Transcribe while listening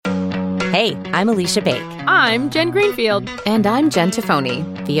Hey, I'm Alicia Bake. I'm Jen Greenfield. And I'm Jen Tafoni.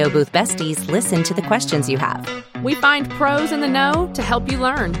 VO Booth Besties listen to the questions you have. We find pros in the know to help you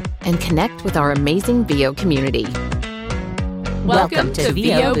learn. And connect with our amazing VO community. Welcome to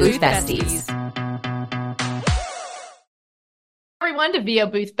VO Booth Besties. Everyone to VO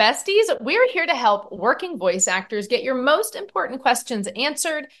Booth Besties. We're here to help working voice actors get your most important questions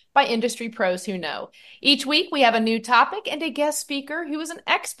answered by industry pros who know. Each week we have a new topic and a guest speaker who is an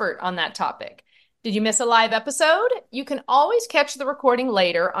expert on that topic. Did you miss a live episode? You can always catch the recording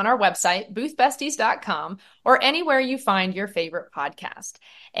later on our website, boothbesties.com, or anywhere you find your favorite podcast.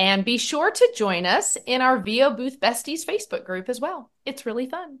 And be sure to join us in our VO Booth Besties Facebook group as well. It's really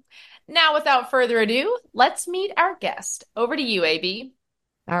fun. Now, without further ado, let's meet our guest. Over to you, AB.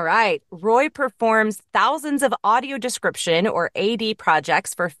 All right. Roy performs thousands of audio description or AD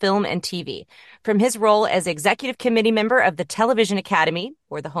projects for film and TV. From his role as executive committee member of the Television Academy,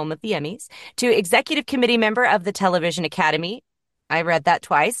 or the home of the Emmys, to executive committee member of the Television Academy, I read that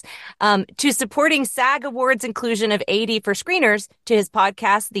twice, to supporting SAG Awards inclusion of AD for screeners, to his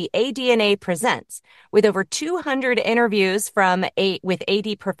podcast, The ADNA Presents. With over 200 interviews with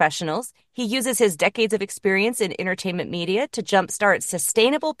AD professionals, he uses his decades of experience in entertainment media to jumpstart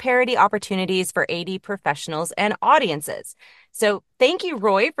sustainable parody opportunities for AD professionals and audiences. So thank you,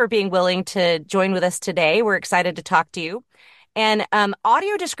 Roy, for being willing to join with us today. We're excited to talk to you. And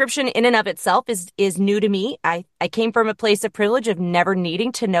audio description in and of itself is new to me. I came from a place of privilege of never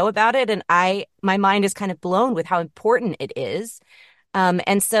needing to know about it. And my mind is kind of blown with how important it is.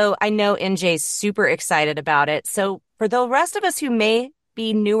 And so I know NJ's super excited about it. So for the rest of us who may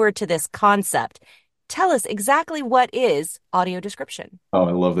be newer to this concept, tell us exactly what is audio description. Oh,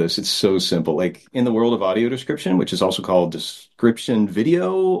 I love this. It's so simple. Like in the world of audio description, which is also called description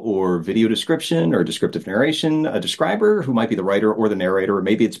video or video description or descriptive narration, a describer who might be the writer or the narrator, or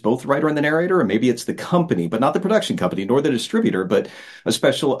maybe it's both the writer and the narrator, or maybe it's the company, but not the production company nor the distributor, but a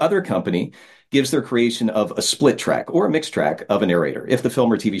special other company gives their creation of a split track or a mixed track of a narrator, if the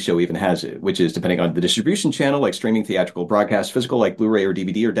film or TV show even has it, which is depending on the distribution channel, like streaming, theatrical, broadcast, physical, like Blu-ray or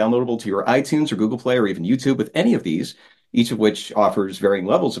DVD, or downloadable to your iTunes or Google Play or even YouTube. With any of these, each of which offers varying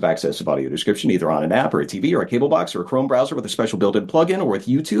levels of access of audio description, either on an app or a TV or a cable box or a Chrome browser with a special built-in plugin, or with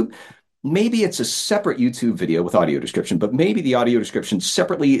YouTube. Maybe it's a separate YouTube video with audio description, but maybe the audio description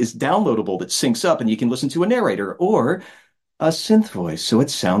separately is downloadable that syncs up and you can listen to a narrator or a synth voice, so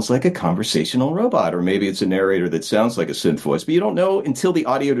it sounds like a conversational robot. Or maybe it's a narrator that sounds like a synth voice, but you don't know until the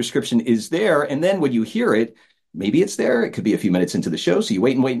audio description is there. And then when you hear it, maybe it's there. It could be a few minutes into the show, so you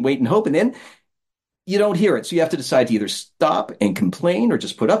wait and wait and wait and hope, and then you don't hear it. So you have to decide to either stop and complain or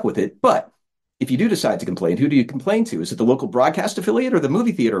just put up with it. But if you do decide to complain, who do you complain to? Is it the local broadcast affiliate or the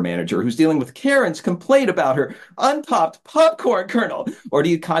movie theater manager who's dealing with Karen's complaint about her unpopped popcorn kernel? Or do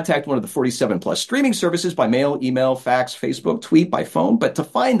you contact one of the 47 plus streaming services by mail, email, fax, Facebook, tweet, by phone? But to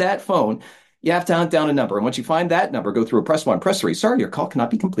find that phone, you have to hunt down a number. And once you find that number, go through a press 1, press 3. Sorry, your call cannot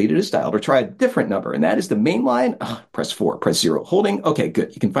be completed as dialed, or try a different number. And that is the main line. Press 4, press 0. Holding. Okay,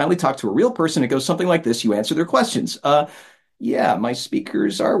 good. You can finally talk to a real person. It goes something like this. You answer their questions. Yeah, my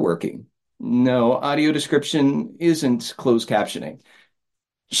speakers are working. No, audio description isn't closed captioning.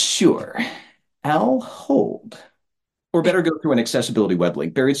 Sure, I'll hold. Or better go through an accessibility web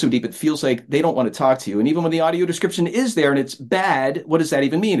link buried so deep it feels like they don't want to talk to you. And even when the audio description is there and it's bad, what does that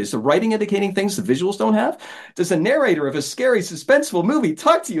even mean? Is the writing indicating things the visuals don't have? Does the narrator of a scary, suspenseful movie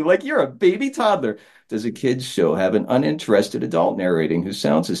talk to you like you're a baby toddler? Does a kid's show have an uninterested adult narrating who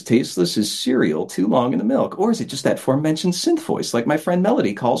sounds as tasteless as cereal too long in the milk? Or is it just that aforementioned synth voice like my friend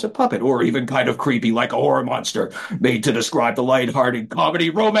Melody calls a puppet? Or even kind of creepy like a horror monster made to describe the lighthearted comedy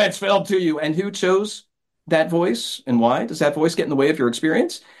romance film to you? And who chose that voice and why? Does that voice get in the way of your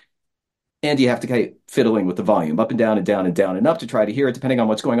experience? And you have to keep fiddling with the volume up and down and down and down and up to try to hear it, depending on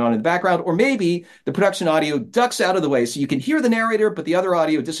what's going on in the background. Or maybe the production audio ducks out of the way so you can hear the narrator, but the other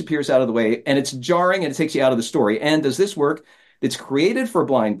audio disappears out of the way and it's jarring and it takes you out of the story. And does this work that's created for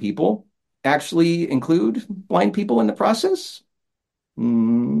blind people actually include blind people in the process?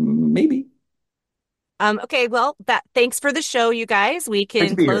 Maybe. Okay, well, thanks for the show, you guys. We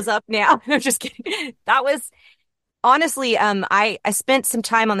can close up now. No, just kidding. That was honestly, I spent some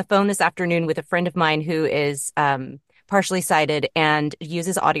time on the phone this afternoon with a friend of mine who is partially sighted and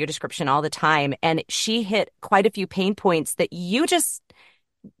uses audio description all the time. And she hit quite a few pain points that you just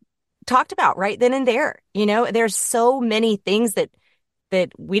talked about right then and there. You know, there's so many things that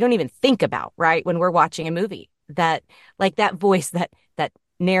we don't even think about, right, when we're watching a movie. That, like that voice, that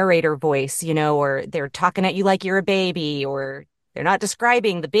narrator voice, you know, or they're talking at you like you're a baby, or they're not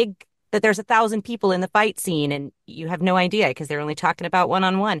describing that there's 1,000 people in the fight scene and you have no idea because they're only talking about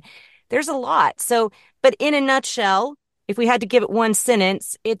one-on-one. there's a lot. So, but in a nutshell, if we had to give it one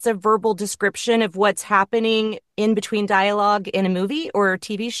sentence, it's a verbal description of what's happening in between dialogue in a movie or a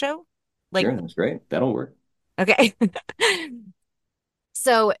TV show. Like, Sure, that's great. That'll work. okay.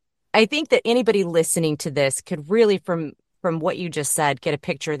 So I think that anybody listening to this could really, from what you just said, get a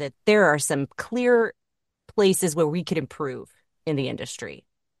picture that there are some clear places where we could improve in the industry,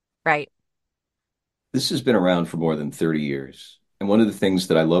 right? This has been around for more than 30 years. And one of the things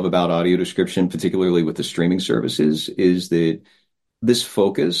that I love about audio description, particularly with the streaming services, is that this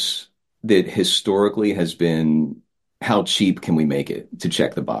focus that historically has been how cheap can we make it to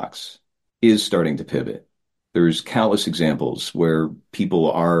check the box is starting to pivot. There's countless examples where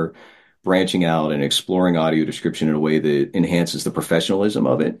people are branching out and exploring audio description in a way that enhances the professionalism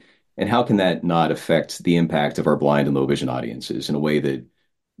of it. And how can that not affect the impact of our blind and low vision audiences in a way that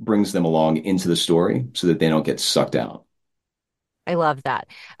brings them along into the story so that they don't get sucked out? I love that.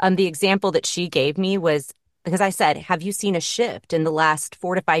 The example that she gave me was because I said, have you seen a shift in the last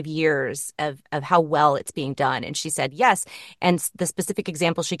 4 to 5 years of how well it's being done? And she said, yes. And the specific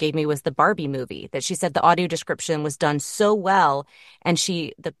example she gave me was the Barbie movie, that she said the audio description was done so well. And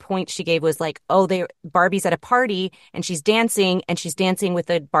the point she gave was like, oh, Barbie's at a party and she's dancing with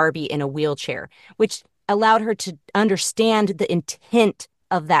a Barbie in a wheelchair, which allowed her to understand the intent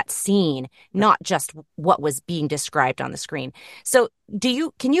of that scene, not just what was being described on the screen. So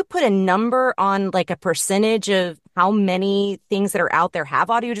can you put a number on like a percentage of how many things that are out there have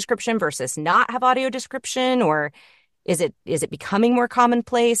audio description versus not have audio description, or is it becoming more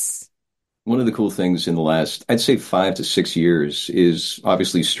commonplace? One of the cool things in the last, I'd say 5 to 6 years, is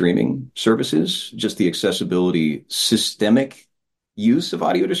obviously streaming services, just the accessibility, systemic use of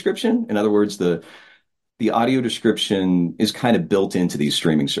audio description. In other words, the audio description is kind of built into these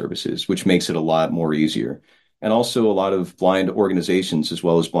streaming services, which makes it a lot more easier. And also a lot of blind organizations as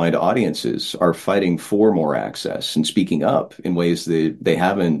well as blind audiences are fighting for more access and speaking up in ways that they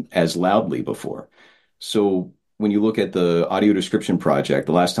haven't as loudly before. So when you look at the audio description project,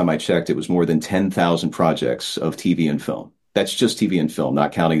 the last time I checked, it was more than 10,000 projects of TV and film. That's just TV and film,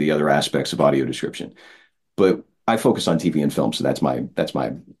 not counting the other aspects of audio description. But I focus on TV and film, so that's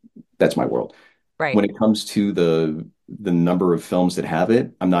my world. Right. When it comes to the number of films that have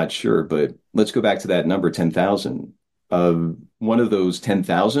it, I'm not sure, but let's go back to that number, 10,000. One of those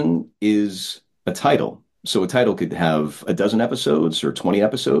 10,000 is a title. So a title could have a dozen episodes or 20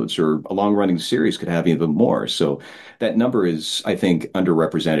 episodes, or a long-running series could have even more. So that number is, I think,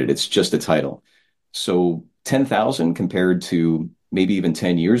 underrepresented. It's just a title. So 10,000 compared to maybe even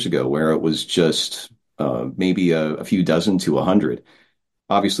 10 years ago, where it was just maybe a few dozen to 100.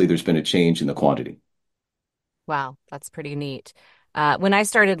 Obviously, there's been a change in the quantity. Wow, that's pretty neat. When I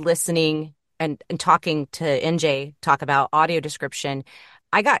started listening and talking to NJ talk about audio description,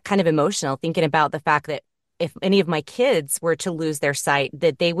 I got kind of emotional thinking about the fact that if any of my kids were to lose their sight,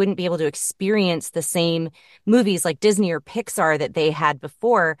 that they wouldn't be able to experience the same movies like Disney or Pixar that they had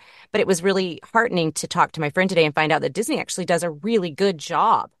before. But it was really heartening to talk to my friend today and find out that Disney actually does a really good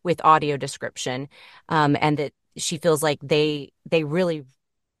job with audio description, and that she feels like they really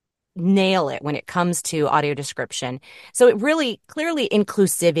nail it when it comes to audio description. So it really clearly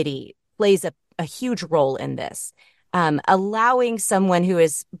inclusivity plays a huge role in this. Allowing someone who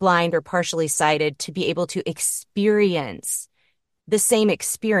is blind or partially sighted to be able to experience the same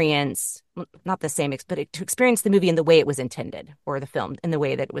experience, not the same, but to experience the movie in the way it was intended, or the film in the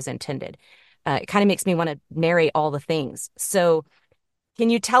way that it was intended. It kind of makes me want to narrate all the things. So can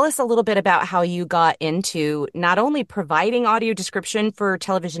you tell us a little bit about how you got into not only providing audio description for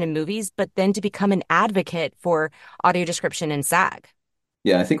television and movies, but then to become an advocate for audio description in SAG?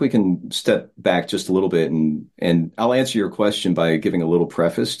 Yeah, I think we can step back just a little bit, and I'll answer your question by giving a little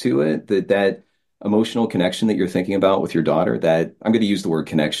preface to it, that emotional connection that you're thinking about with your daughter, that I'm going to use the word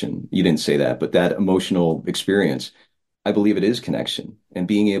connection. You didn't say that, but that emotional experience, I believe it is connection. And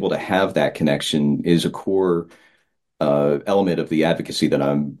being able to have that connection is a core element of the advocacy that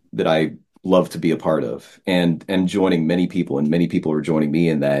I love to be a part of, and joining many people, and many people are joining me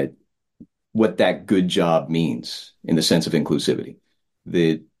in that, what that good job means in the sense of inclusivity.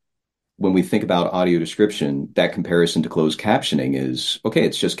 That when we think about audio description, that comparison to closed captioning is, okay,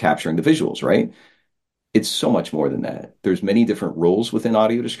 it's just capturing the visuals, right? It's so much more than that. There's many different roles within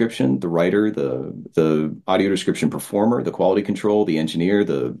audio description: the writer, the audio description performer, the quality control, the engineer,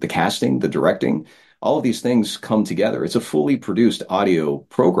 the casting, the directing. All of these things come together. It's a fully produced audio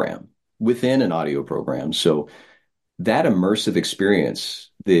program within an audio program. So that immersive experience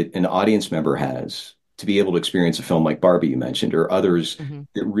that an audience member has to be able to experience a film like Barbie you mentioned, or others Mm-hmm.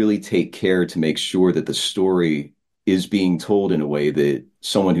 that really take care to make sure that the story is being told in a way that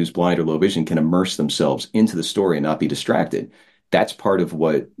someone who's blind or low vision can immerse themselves into the story and not be distracted. That's part of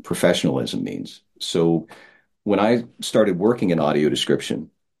what professionalism means. So when I started working in audio description,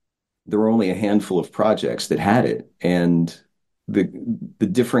 there were only a handful of projects that had it. And the the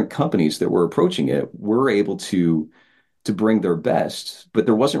different companies that were approaching it were able to bring their best, but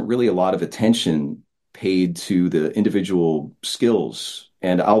there wasn't really a lot of attention paid to the individual skills.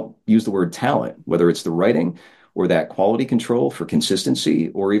 And I'll use the word talent, whether it's the writing or that quality control for consistency,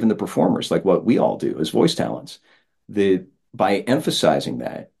 or even the performers, like what we all do as voice talents. The By emphasizing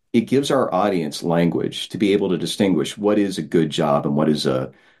that, it gives our audience language to be able to distinguish what is a good job and what is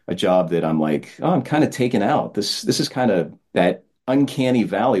a job that I'm like, oh, I'm kind of taken out. This is kind of that uncanny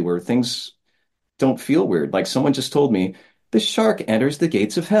valley where things don't feel weird. Like someone just told me, the shark enters the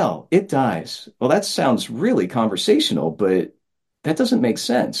gates of hell. It dies. Well, that sounds really conversational, but that doesn't make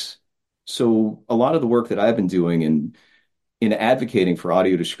sense. So a lot of the work that I've been doing in advocating for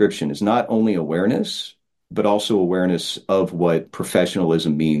audio description is not only awareness, but also awareness of what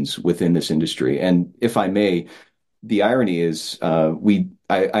professionalism means within this industry. And if I may, the irony is,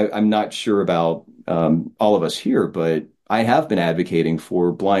 I'm not sure about all of us here, but I have been advocating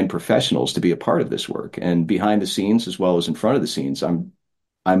for blind professionals to be a part of this work, and behind the scenes as well as in front of the scenes,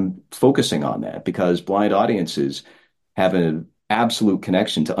 I'm focusing on that because blind audiences have an absolute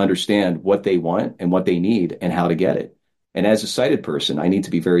connection to understand what they want and what they need and how to get it. And as a sighted person, I need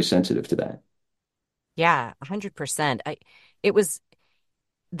to be very sensitive to that. Yeah, 100%. It was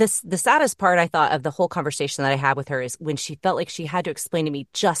the saddest part I thought of the whole conversation that I had with her is when she felt like she had to explain to me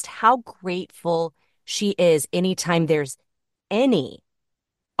just how grateful she is anytime there's any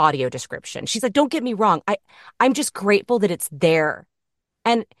audio description. She's like, don't get me wrong. I'm just grateful that it's there.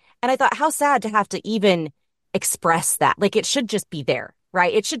 And I thought, how sad to have to even express that. Like it should just be there,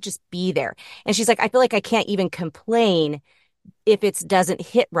 right? It should just be there. And she's like, I feel like I can't even complain if it doesn't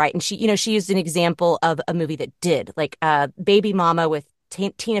hit right. And she used an example of a movie that did, like Baby Mama with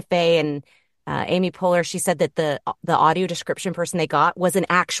Tina Fey and Amy Poehler. She said that the audio description person they got was an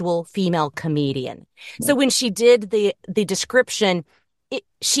actual female comedian. So when she did the description,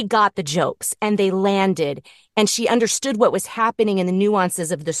 she got the jokes and they landed, and she understood what was happening in the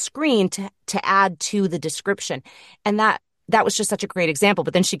nuances of the screen to add to the description. And that was just such a great example.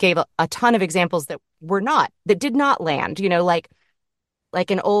 But then she gave a ton of examples that did not land,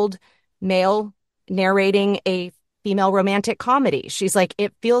 like an old male narrating a female romantic comedy. She's like,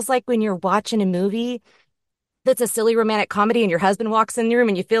 it feels like when you're watching a movie that's a silly romantic comedy and your husband walks in the room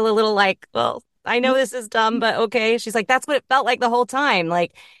and you feel a little like, well, I know this is dumb, but okay. She's like, that's what it felt like the whole time.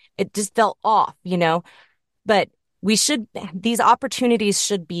 Like it just felt off. But these opportunities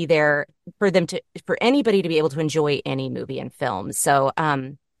should be there for anybody to be able to enjoy any movie and film. So,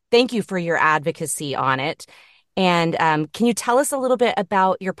 thank you for your advocacy on it. And, can you tell us a little bit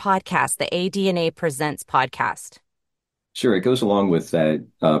about your podcast, the ADNA Presents podcast? Sure, it goes along with that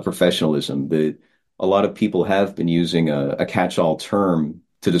professionalism that a lot of people have been using a catch-all term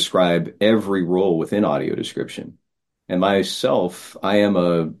to describe every role within audio description. And myself, I am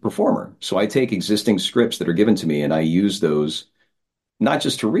a performer. So I take existing scripts that are given to me and I use those not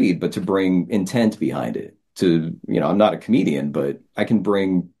just to read, but to bring intent behind it. I'm not a comedian, but I can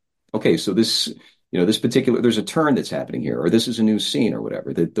bring, okay, so this particular, there's a turn that's happening here, or this is a new scene or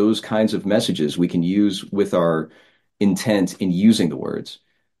whatever, that those kinds of messages we can use with our intent in using the words.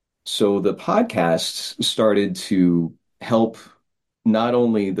 So the podcasts started to help not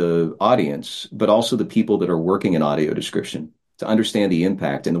only the audience, but also the people that are working in audio description to understand the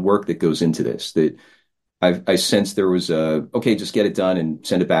impact and the work that goes into this. That I sensed there was okay, just get it done and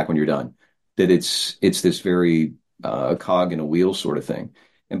send it back when you're done. That it's this very cog in a wheel sort of thing.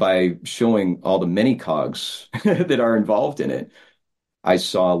 And by showing all the many cogs that are involved in it, I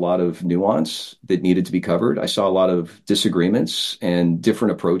saw a lot of nuance that needed to be covered. I saw a lot of disagreements and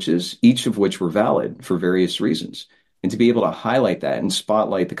different approaches, each of which were valid for various reasons. And to be able to highlight that and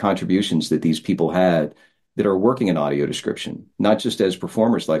spotlight the contributions that these people had that are working in audio description, not just as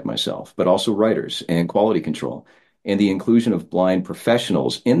performers like myself, but also writers and quality control, and the inclusion of blind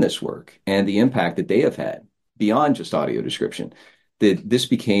professionals in this work and the impact that they have had beyond just audio description, that this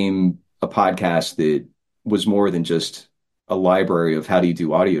became a podcast that was more than just a library of how do you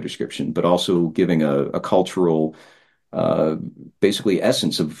do audio description, but also giving a cultural, uh, basically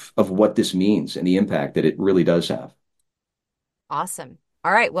essence of what this means and the impact that it really does have. Awesome.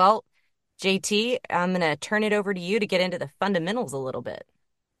 All right. Well, JT, I'm going to turn it over to you to get into the fundamentals a little bit.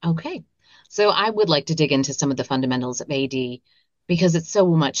 Okay. So I would like to dig into some of the fundamentals of AD because it's so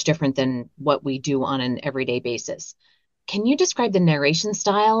much different than what we do on an everyday basis. Can you describe the narration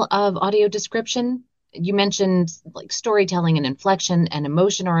style of audio description You mentioned like storytelling and inflection and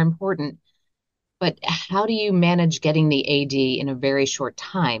emotion are important, but how do you manage getting the AD in a very short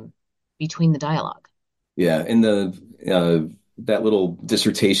time between the dialogue? Yeah, in the that little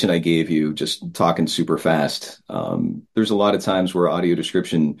dissertation I gave you, just talking super fast, there's a lot of times where audio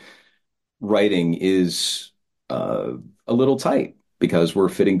description writing is uh, a little tight because we're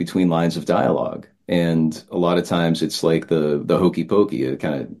fitting between lines of dialogue. And a lot of times it's like the hokey pokey, you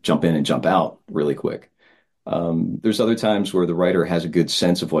kind of jump in and jump out really quick. There's other times where the writer has a good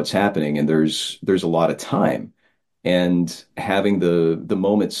sense of what's happening, and there's a lot of time, and having the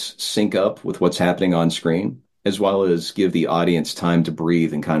moments sync up with what's happening on screen, as well as give the audience time to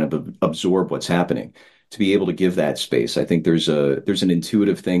breathe and kind of absorb what's happening. To be able to give that space, I think there's an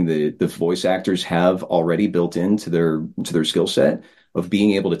intuitive thing that the voice actors have already built into their skill set of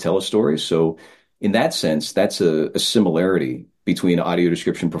being able to tell a story. So, in that sense, that's a similarity between audio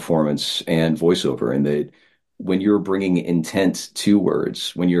description performance and voiceover, in that when you're bringing intent to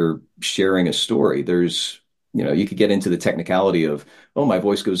words, when you're sharing a story, you could get into the technicality of, oh, my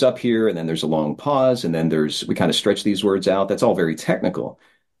voice goes up here, and then there's a long pause, and then we kind of stretch these words out. That's all very technical.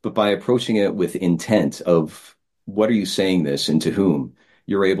 But by approaching it with intent of what are you saying this and to whom,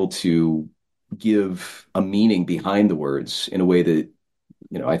 you're able to give a meaning behind the words in a way that,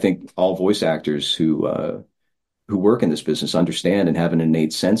 I think all voice actors who work in this business understand and have an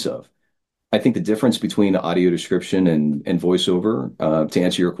innate sense of. I think the difference between audio description and voiceover, to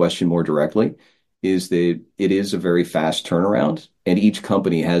answer your question more directly, is that it is a very fast turnaround, and each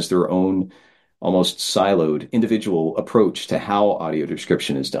company has their own almost siloed individual approach to how audio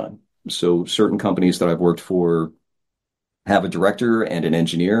description is done. So certain companies that I've worked for have a director and an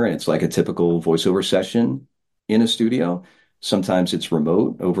engineer, and it's like a typical voiceover session in a studio. Sometimes it's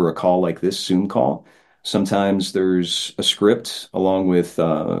remote over a call like this Zoom call. Sometimes there's a script along with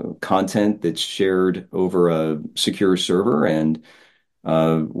content that's shared over a secure server, and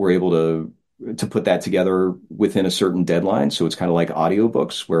we're able to put that together within a certain deadline. So it's kind of like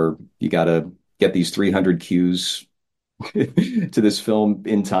audiobooks where you got to get these 300 cues to this film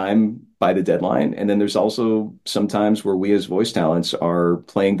in time by the deadline. And then there's also sometimes where we as voice talents are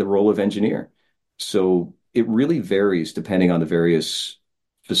playing the role of engineer. So it really varies depending on the various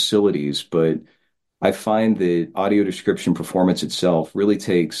facilities, but I find that audio description performance itself really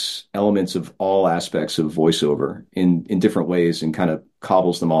takes elements of all aspects of voiceover in different ways and kind of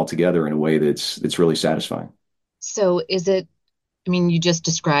cobbles them all together in a way that's really satisfying. So I mean, you just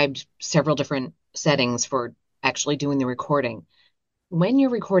described several different settings for actually doing the recording. When you're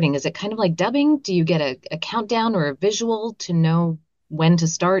recording, is it kind of like dubbing? Do you get a countdown or a visual to know when to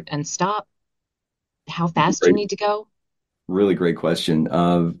start and stop? How fast you Great, need to go? really great question.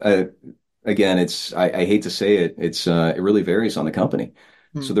 Again, I hate to say it, it really varies on the company.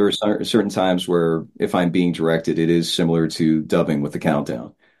 Hmm. So there are certain times where if I'm being directed, it is similar to dubbing with the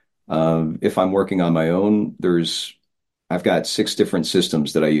countdown. If I'm working on my own, I've got six different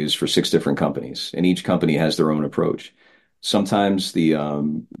systems that I use for six different companies, and each company has their own approach. Sometimes the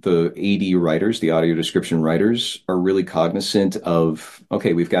AD writers, the audio description writers, are really cognizant of,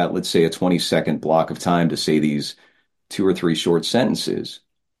 okay, we've got, let's say, a 20-second block of time to say these two or three short sentences.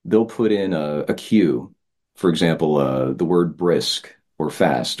 They'll put in a cue, for example, the word brisk or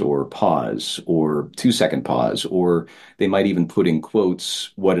fast or pause or 2-second pause, or they might even put in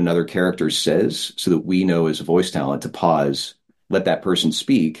quotes what another character says so that we know as a voice talent to pause, let that person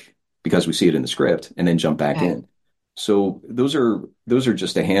speak because we see it in the script, and then jump back Okay. in. So those are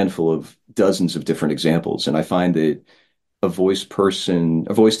just a handful of dozens of different examples. And I find that a voice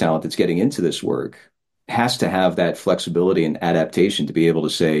talent that's getting into this work has to have that flexibility and adaptation to be able to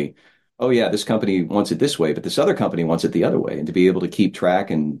say, oh yeah, this company wants it this way, but this other company wants it the other way, and to be able to keep track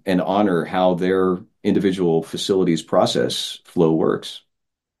and honor how their individual facilities process flow works.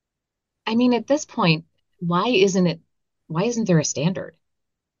 I mean, at this point, why isn't there a standard?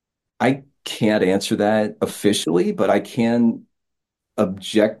 I can't answer that officially, but I can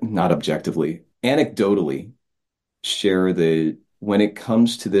not objectively, anecdotally share that when it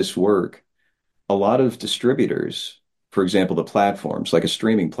comes to this work, a lot of distributors, for example, the platforms like a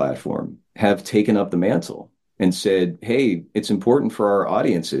streaming platform, have taken up the mantle and said, hey, it's important for our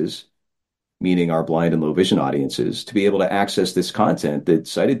audiences, meaning our blind and low vision audiences, to be able to access this content that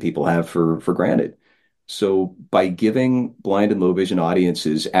sighted people have for granted. So by giving blind and low vision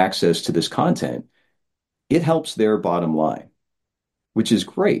audiences access to this content, it helps their bottom line, which is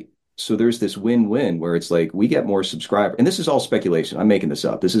great. So there's this win-win where it's like we get more subscribers. And this is all speculation. I'm making this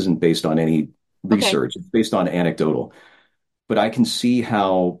up. This isn't based on any Okay. research. It's based on anecdotal. But I can see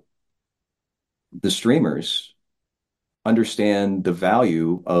how the streamers understand the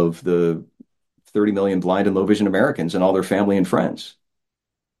value of the 30 million blind and low vision Americans and all their family and friends.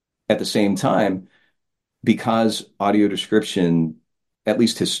 At the same time, because audio description, at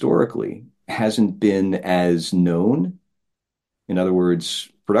least historically, hasn't been as known. In other words,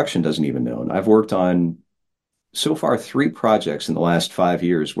 production doesn't even know. I've worked on so far 3 projects in the last 5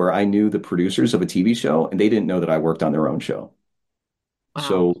 years where I knew the producers of a TV show and they didn't know that I worked on their own show. Wow.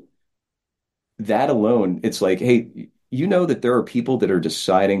 So that alone, it's like, hey, you know that there are people that are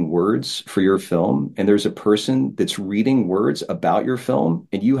deciding words for your film, and there's a person that's reading words about your film,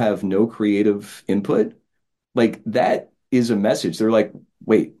 and you have no creative input. Like that is a message. They're like,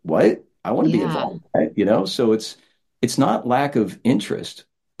 wait, what? I want to be Yeah. involved, right? So it's not lack of interest.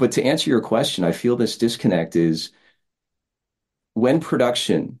 But to answer your question, I feel this disconnect is when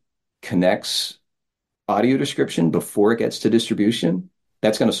production connects audio description before it gets to distribution,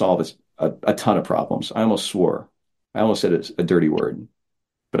 that's going to solve a ton of problems. I almost swore. I almost said a dirty word,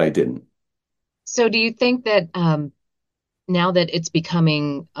 but I didn't. So do you think that now that it's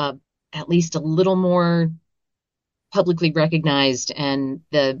becoming at least a little more publicly recognized and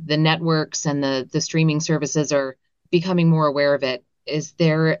the networks and the streaming services are becoming more aware of it, is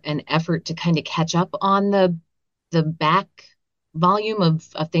there an effort to kind of catch up on the back volume of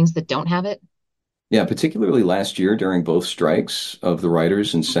things that don't have it? Yeah, particularly last year during both strikes of the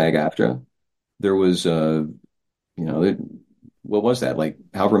writers and SAG-AFTRA, there was you know, it, what was that? Like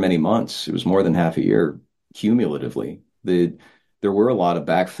however many months? It was more than half a year cumulatively. There were a lot of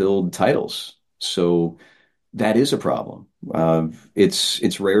backfilled titles. So that is a problem.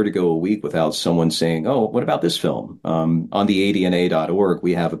 It's rare to go a week without someone saying, "Oh, what about this film?" On the adna.org,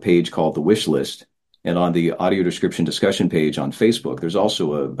 we have a page called the wish list, and on the audio description discussion page on Facebook, there's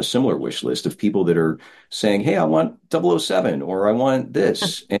also a similar wish list of people that are saying, "Hey, I want 007 or I want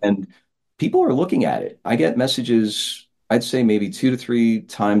this," and people are looking at it. I get messages. I'd say maybe 2 to 3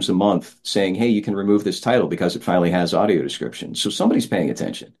 times a month saying, "Hey, you can remove this title because it finally has audio description." So somebody's paying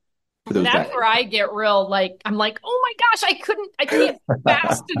attention to those That's back. where I get real like I'm like, oh my gosh, I can't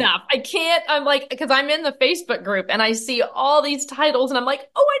fast enough. I can't, I'm like, because I'm in the Facebook group and I see all these titles and I'm like,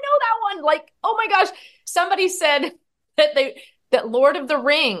 oh, I know that one. Like, oh my gosh. Somebody said that Lord of the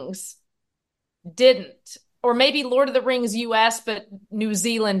Rings didn't, or maybe Lord of the Rings US, but New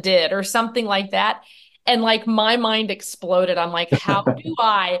Zealand did, or something like that. And like my mind exploded. I'm like, how do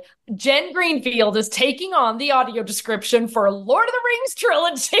I? Jen Greenfield is taking on the audio description for Lord of the Rings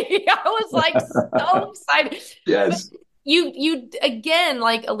trilogy. I was like so excited. But Yes. you again,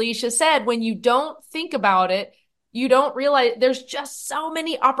 like Alicia said, when you don't think about it, you don't realize there's just so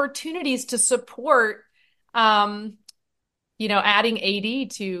many opportunities to support um, adding AD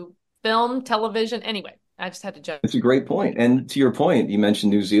to film, television. Anyway, I just had to jump. It's a great point. And to your point, you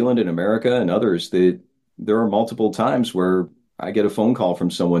mentioned New Zealand and America and others that there are multiple times where I get a phone call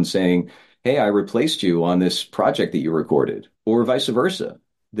from someone saying, "Hey, I replaced you on this project that you recorded," or vice versa.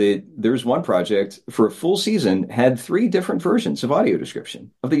 That there's one project for a full season had 3 different versions of audio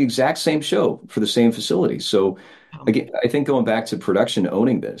description of the exact same show for the same facility. So Um, again, I think going back to production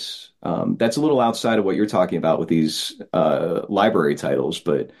owning this, that's a little outside of what you're talking about with these library titles,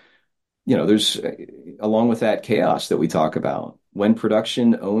 but there's along with that chaos that we talk about. When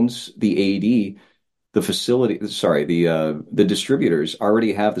production owns the AD, the facility, sorry, the distributors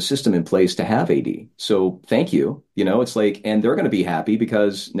already have the system in place to have AD. So thank you. It's like, and they're going to be happy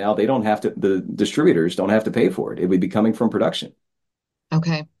because now they don't have to, the distributors don't have to pay for it. It would be coming from production.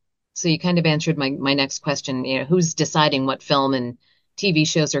 okay. So you kind of answered my next question, who's deciding what film and TV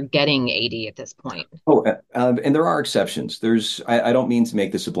shows are getting 80 at this point? Oh, and there are exceptions. I don't mean to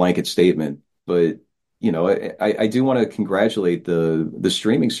make this a blanket statement, but I do want to congratulate the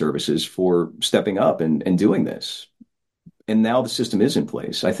streaming services for stepping up and doing this. And now the system is in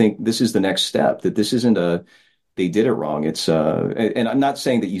place. I think this is the next step, that this isn't they did it wrong. It's and I'm not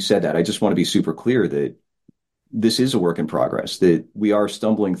saying that you said that. I just want to be super clear that this is a work in progress, that we are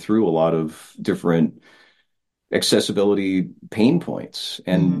stumbling through a lot of different accessibility pain points.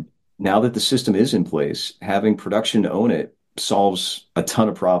 Hmm. And now that the system is in place, having production own it solves a ton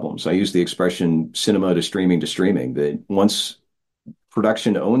of problems. I use the expression cinema to streaming, that once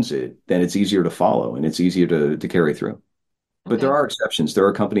production owns it, then it's easier to follow and it's easier to carry through. But there Okay. are exceptions. There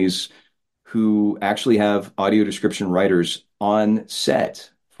are companies who actually have audio description writers on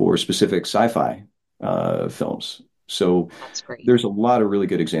set for specific sci-fi films. So That's great. there's a lot of really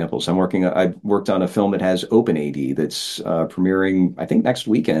good examples. I've worked on a film that has open AD that's premiering, I think, next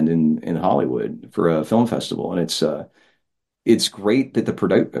weekend in Hollywood for a film festival, and it's great that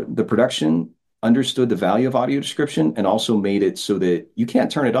the production understood the value of audio description and also made it so that you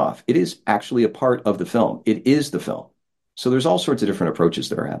can't turn it off. It is actually a part of the film. It is the film. So there's all sorts of different approaches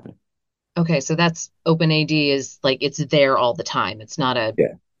that are happening. Okay, so that's OpenAD is like it's there all the time. It's not a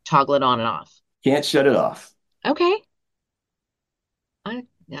Yeah. toggle it on and off. Can't shut it off. Okay,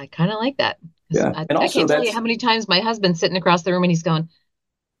 I kind of like that. 'Cause Yeah. And I also can't tell you that's how many times my husband's sitting across the room and he's going,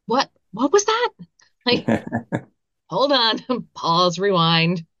 "What? What was that?" Like, hold on, pause,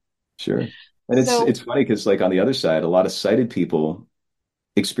 rewind. sure. And So, it's funny because like on the other side, a lot of sighted people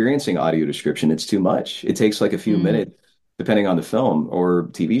experiencing audio description, it's too much. It takes like a few mm, minutes, depending on the film or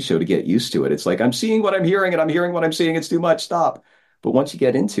TV show, to get used to it. It's like I'm seeing what I'm hearing and I'm hearing what I'm seeing. It's too much. Stop. But once you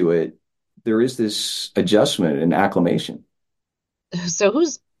get into it, there is this adjustment and acclimation. so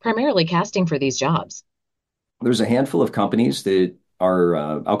who's primarily casting for these jobs? There's a handful of companies that are,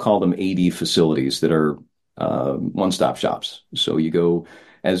 I'll call them AD facilities that are one-stop shops. So you go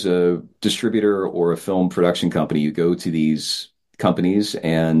as a distributor or a film production company, you go to these companies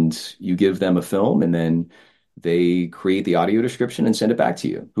and you give them a film, and then they create the audio description and send it back to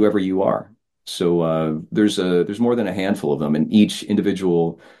you, whoever you are. So there's more than a handful of them, and each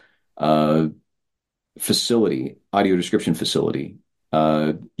individual uh, facility, audio description facility,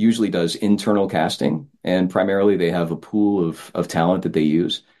 usually does internal casting, and primarily they have a pool of talent that they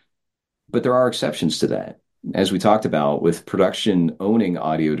use. But there are exceptions to that. As we talked about with production owning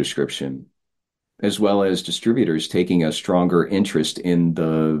audio description, as well as distributors taking a stronger interest in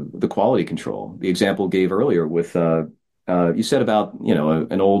the quality control. The example gave earlier with you said about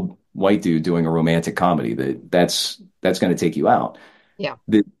an old white dude doing a romantic comedy that's going to take you out. Yeah,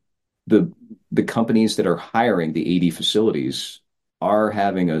 The the the companies that are hiring the AD facilities are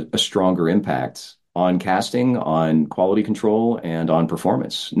having a stronger impact on casting, on quality control, and on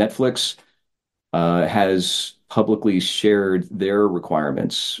performance. Netflix has publicly shared their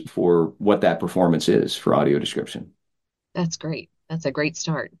requirements for what that performance is for audio description. that's great. That's a great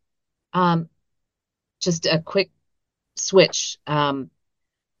start. Um, just a quick switch.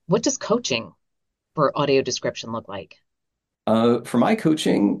 What does coaching for audio description look like? For my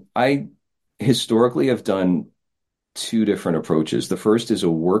coaching, I historically have done two different approaches. The first is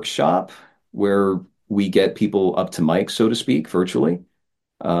a workshop where we get people up to mic, so to speak, virtually.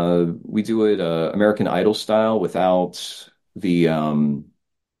 We do it American Idol style without the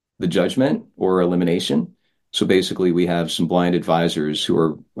judgment or elimination. So basically, we have some blind advisors who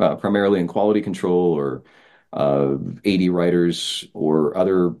are primarily in quality control or AD writers or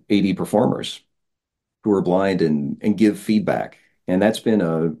other AD performers who are blind and give feedback. And that's been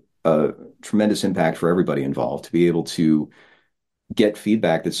a tremendous impact for everybody involved to be able to get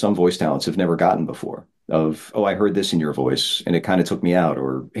feedback that some voice talents have never gotten before of, oh, I heard this in your voice and it kind of took me out,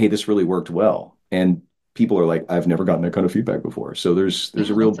 or hey, this really worked well. And people are like, I've never gotten that kind of feedback before. So there's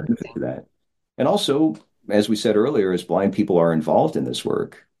a Yeah, real that's benefit amazing. to that. And also, as we said earlier, as blind people are involved in this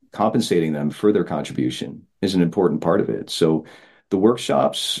work, compensating them for their contribution is an important part of it. So the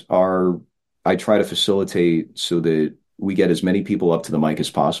workshops are, I try to facilitate so that we get as many people up to the mic as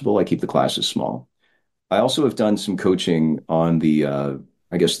possible. I keep the classes small. I also have done some coaching on the,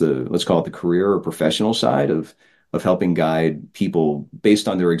 I guess let's call it the career or professional side of helping guide people based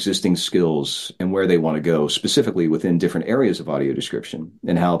on their existing skills and where they want to go, specifically within different areas of audio description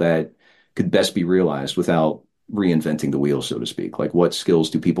and how that could best be realized without reinventing the wheel, so to speak. Like what skills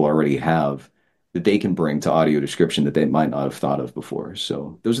do people already have that they can bring to audio description that they might not have thought of before?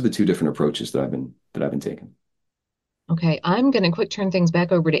 So those are the two different approaches that I've been taking. Okay, I'm going to quick turn things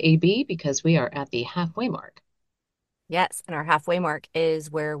back over to AB because we are at the halfway mark. Yes, and our halfway mark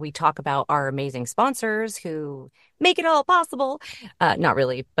is where we talk about our amazing sponsors who make it all possible. Not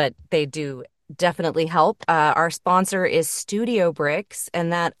really, but they do definitely help. Our sponsor is Studio Bricks,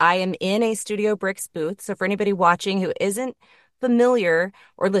 and that I am in a Studio Bricks booth. So for anybody watching who isn't familiar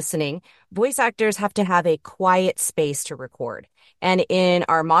or listening, voice actors have to have a quiet space to record. And in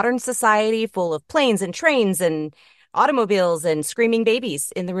our modern society full of planes and trains and automobiles and screaming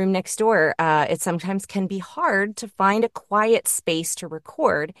babies in the room next door, it sometimes can be hard to find a quiet space to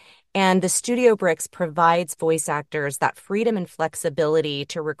record. And the Studio Bricks provides voice actors that freedom and flexibility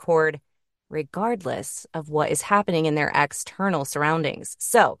to record regardless of what is happening in their external surroundings.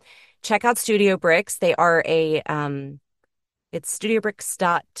 So check out Studio Bricks. They are it's studiobricks.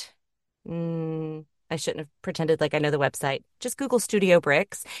 I shouldn't have pretended like I know the website. Just Google Studio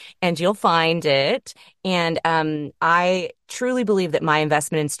Bricks and you'll find it. And I truly believe that my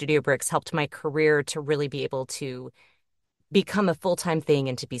investment in Studio Bricks helped my career to really be able to become a full-time thing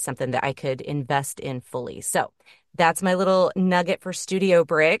and to be something that I could invest in fully. So that's my little nugget for Studio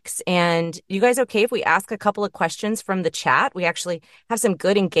Bricks. And you guys okay if we ask a couple of questions from the chat? We actually have some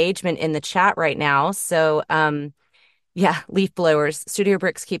good engagement in the chat right now. So yeah, leaf blowers. Studio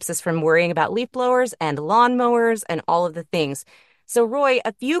Bricks keeps us from worrying about leaf blowers and lawn mowers and all of the things. So, Roy,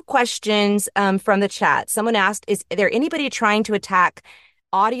 a few questions from the chat. Someone asked, is there anybody trying to attack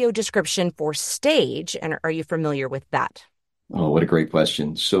audio description for stage? And are you familiar with that? Oh, what a great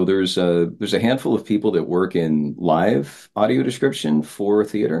question. So there's a handful of people that work in live audio description for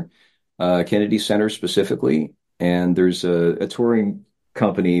theater, Kennedy Center specifically, and there's a touring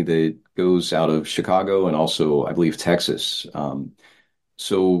company that goes out of Chicago and also, I believe, Texas.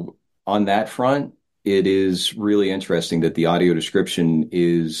 So on that front, it is really interesting that the audio description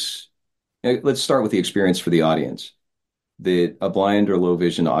is. Let's start with the experience for the audience. That a blind or low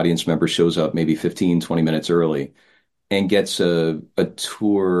vision audience member shows up maybe 15, 20 minutes early and gets a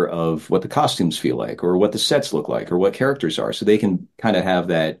tour of what the costumes feel like or what the sets look like or what characters are. So they can kind of have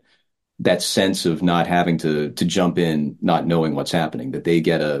that sense of not having to jump in, not knowing what's happening, that they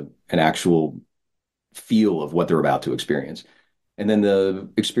get an actual feel of what they're about to experience. And then the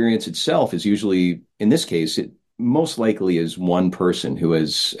experience itself is usually, in this case, it most likely is one person who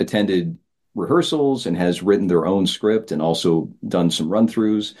has attended rehearsals and has written their own script and also done some run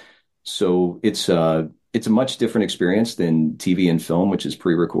throughs. So it's a much different experience than TV and film, which is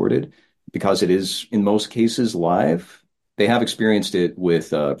pre-recorded, because it is in most cases live. They have experienced it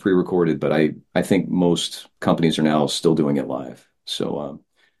with pre-recorded, but I think most companies are now still doing it live. So,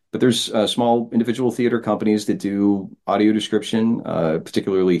 but there's small individual theater companies that do audio description,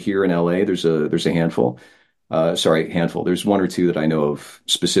 particularly here in LA. There's a handful. Sorry, handful. There's one or two that I know of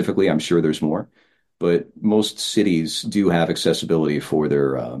specifically. I'm sure there's more, but most cities do have accessibility for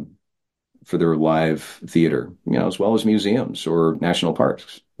their live theater, as well as museums or national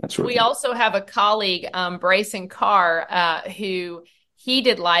parks, that sort of We thing. also have a colleague, Bryson Carr, who he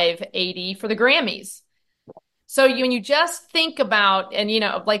did live AD for the Grammys. So when you just think about, and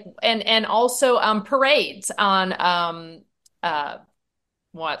like, and also parades on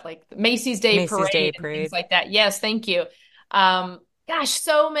like the Macy's Day Macy's Day Parade and things Parade. like that. Yes, thank you. Gosh,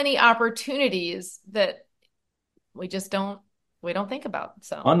 so many opportunities that we just don't think about.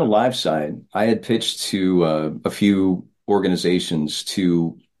 So On the live side, I had pitched to a few organizations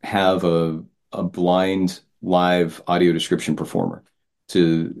to have a blind live audio description performer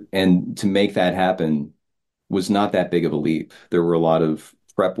to make that happen was not that big of a leap. There were a lot of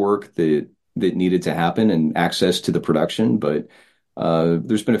prep work that needed to happen and access to the production, but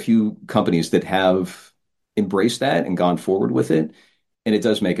there's been a few companies that have embraced that and gone forward with it, and it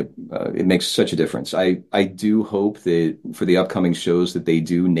does make it makes such a difference. I do hope that for the upcoming shows that they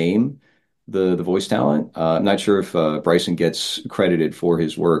do name the voice talent. I'm not sure if Bryson gets credited for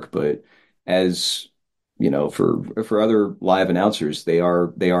his work, but as for other live announcers, they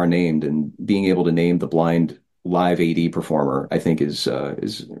are named, and being able to name the blind live AD performer, I think is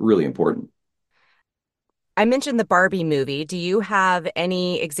really important. I mentioned the Barbie movie. Do you have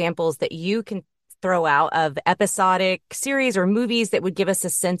any examples that you can throw out of episodic series or movies that would give us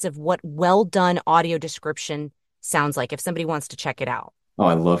a sense of what well done audio description sounds like if somebody wants to check it out? Oh,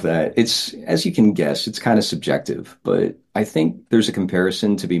 I love that. It's, as you can guess, it's kind of subjective, but I think there's a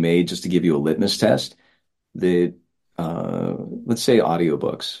comparison to be made just to give you a litmus test that, let's say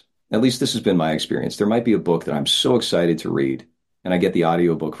audiobooks. At least this has been my experience. There might be a book that I'm so excited to read, and I get the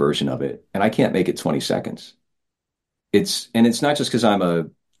audiobook version of it, and I can't make it 20 seconds. It's not just because I'm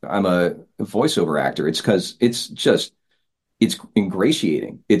a voiceover actor. It's because it's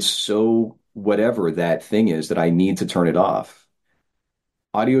ingratiating. It's so whatever that thing is that I need to turn it off.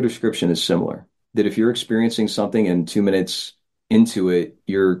 Audio description is similar. That if you're experiencing something and 2 minutes into it,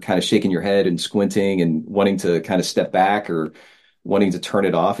 you're kind of shaking your head and squinting and wanting to kind of step back or wanting to turn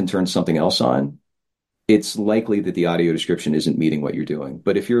it off and turn something else on, it's likely that the audio description isn't meeting what you're doing.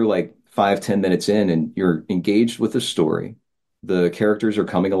 But if you're like 5, 10 minutes in and you're engaged with the story, the characters are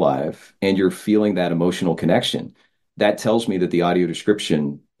coming alive, and you're feeling that emotional connection, that tells me that the audio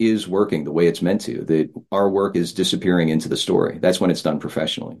description is working the way it's meant to, that our work is disappearing into the story. That's when it's done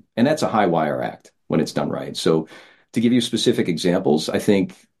professionally. And that's a high wire act when it's done right. So to give you specific examples, I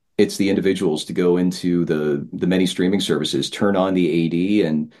think it's the individuals to go into the many streaming services, turn on the AD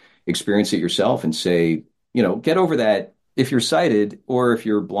and experience it yourself and say, get over that. If you're sighted or if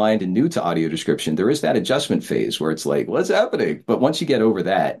you're blind and new to audio description, there is that adjustment phase where it's like, what's happening? But once you get over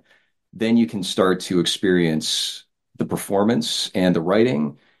that, then you can start to experience the performance and the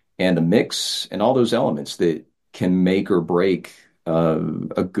writing and the mix and all those elements that can make or break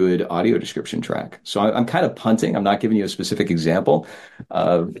a good audio description track. So I'm kind of punting. I'm not giving you a specific example,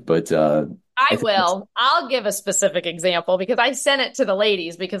 but I I think that's. will. I'll give a specific example because I sent it to the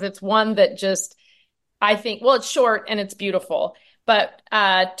ladies because it's one that just I think, well, it's short and it's beautiful. But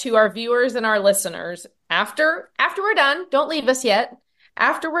to our viewers and our listeners, after we're done, don't leave us yet.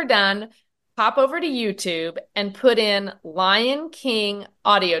 After we're done, Hop over to YouTube and put in Lion King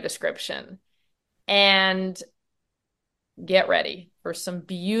audio description and get ready for some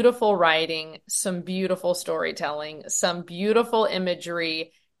beautiful writing, some beautiful storytelling, some beautiful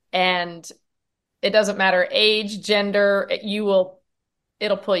imagery, and it doesn't matter age, gender,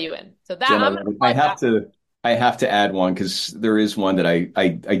 it'll pull you in. So that Jenna, I'm gonna I plug have that. to I have to add one because there is one that I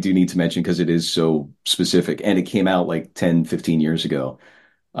do need to mention because it is so specific and it came out like 10, 15 years ago.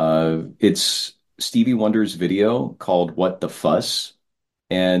 It's Stevie Wonder's video called What the Fuss,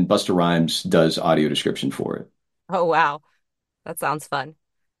 and Busta Rhymes does audio description for it. Oh wow, that sounds fun.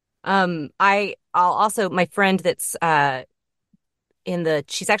 I'll also my friend that's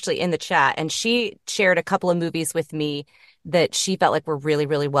she's actually in the chat, and she shared a couple of movies with me that she felt like were really,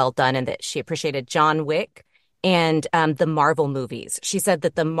 really well done and that she appreciated. John Wick and the Marvel movies. She said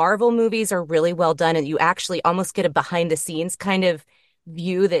that the Marvel movies are really well done and you actually almost get a behind the scenes kind of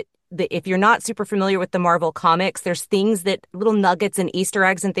view that if you're not super familiar with the Marvel comics, there's things that little nuggets and Easter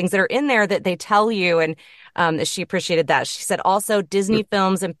eggs and things that are in there that they tell you. And she appreciated that. She said also Disney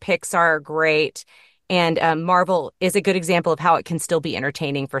films and Pixar are great. And Marvel is a good example of how it can still be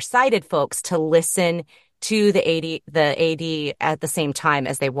entertaining for sighted folks to listen to the AD at the same time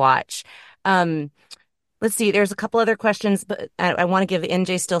as they watch. Um, let's see, there's a couple other questions, but I want to give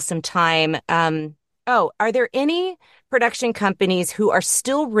NJ still some time. Are there any production companies who are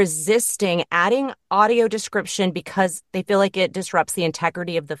still resisting adding audio description because they feel like it disrupts the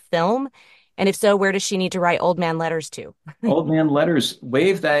integrity of the film? And if so, where does she need to write old man letters to? Old man letters,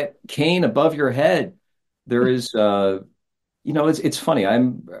 wave that cane above your head. There is it's funny.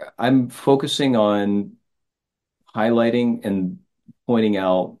 I'm focusing on highlighting and pointing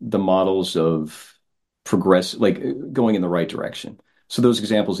out the models of progress, like going in the right direction. So those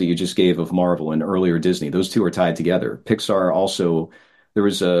examples that you just gave of Marvel and earlier Disney, those two are tied together. Pixar also, there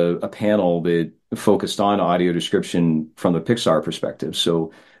was a panel that focused on audio description from the Pixar perspective.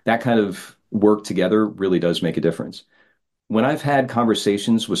 So that kind of work together really does make a difference. When I've had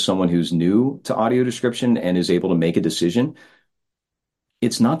conversations with someone who's new to audio description and is able to make a decision,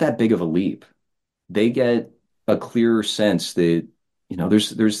 it's not that big of a leap. They get a clearer sense that,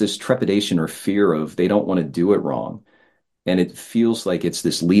 there's this trepidation or fear of they don't want to do it wrong. And it feels like it's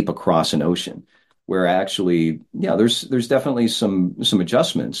this leap across an ocean where actually, yeah, there's definitely some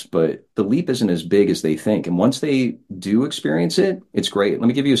adjustments, but the leap isn't as big as they think. And once they do experience it, it's great. Let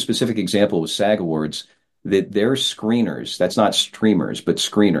me give you a specific example with SAG Awards that their screeners, that's not streamers, but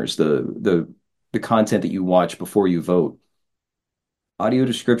screeners, the content that you watch before you vote, audio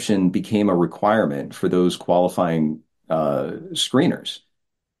description became a requirement for those qualifying screeners.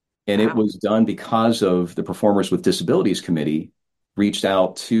 And it Wow. was done because of the Performers with Disabilities Committee reached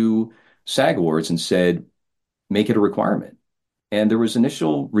out to SAG Awards and said, make it a requirement. And there was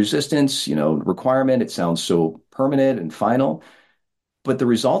initial resistance, requirement. It sounds so permanent and final. But the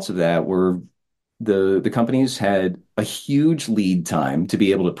results of that were the companies had a huge lead time to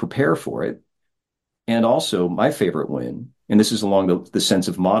be able to prepare for it. And also, my favorite win, and this is along the sense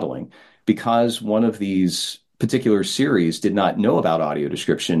of modeling, because one of these particular series did not know about audio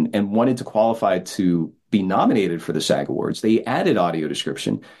description and wanted to qualify to be nominated for the SAG Awards, they added audio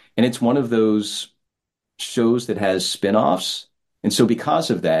description. And it's one of those shows that has spin-offs. And so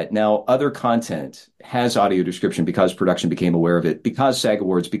because of that, now other content has audio description because production became aware of it, because SAG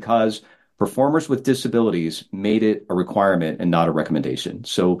Awards, because performers with disabilities made it a requirement and not a recommendation.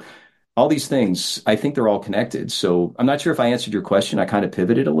 So all these things, I think they're all connected. So I'm not sure if I answered your question. I kind of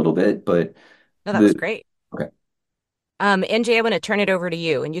pivoted a little bit, but No, that was the great. okay. NJ, I want to turn it over to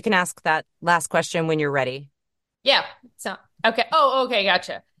you, and you can ask that last question when you're ready. Yeah. So okay. Oh, okay,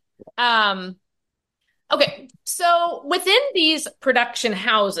 gotcha. Um, okay. So within these production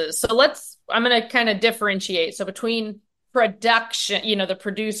houses, I'm gonna kind of differentiate. So between production, the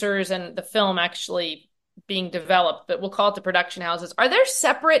producers and the film actually being developed, but we'll call it the production houses. Are there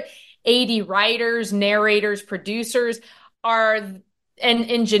separate AD writers, narrators, producers, are and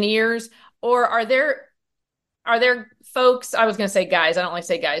engineers, or are there folks, I was going to say guys, I don't like to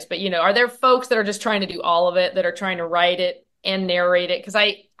say guys, but are there folks that are just trying to do all of it, that are trying to write it and narrate it? Because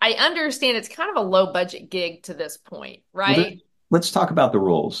I understand it's kind of a low budget gig to this point, Well, right? let's talk about the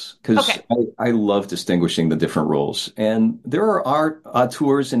roles because Okay. I love distinguishing the different roles. And there are art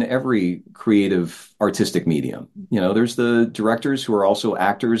auteurs in every creative artistic medium. There's the directors who are also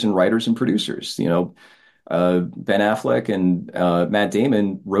actors and writers and producers. Ben Affleck and Matt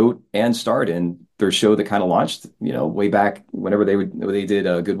Damon wrote and starred in their show that kind of launched, way back whenever they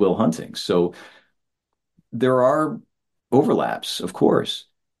did Good Will Hunting. So there are overlaps, of course.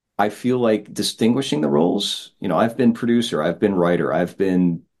 I feel like distinguishing the roles, I've been producer, I've been writer, I've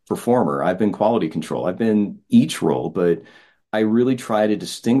been performer. I've been quality control. I've been each role, but I really try to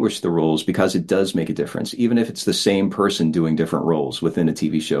distinguish the roles because it does make a difference, even if it's the same person doing different roles within a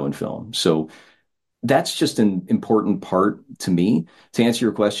TV show and film. So that's just an important part to me. To answer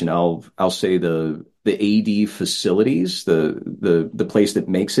your question, I'll say the AD facilities, the place that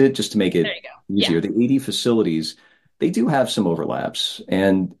makes it, just to make There it you go. Yeah. easier. The AD facilities, they do have some overlaps.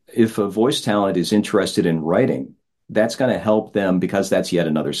 And if a voice talent is interested in writing, that's going to help them because that's yet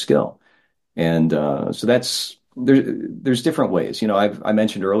another skill. And so that's there's different ways. I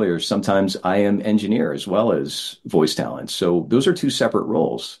mentioned earlier, sometimes I am engineer as well as voice talent. So those are two separate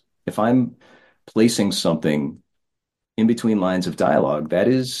roles. If I'm placing something in between lines of dialogue, that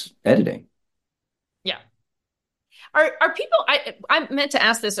is editing. Yeah. Are people I meant to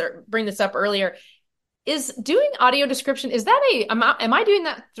ask this or bring this up earlier. Is doing audio description, is that am I doing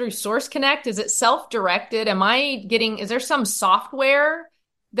that through Source Connect? Is it self-directed? Is there some software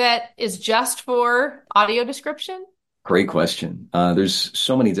that is just for audio description? Great question. There's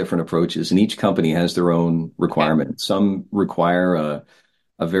so many different approaches, and each company has their own Okay. requirement. Some require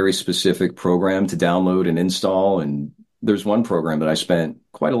a very specific program to download and install. And there's one program that I spent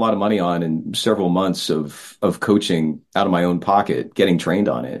quite a lot of money on and several months of coaching out of my own pocket, getting trained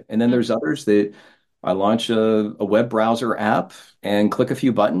on it. And then Mm. there's others that I launch a web browser app and click a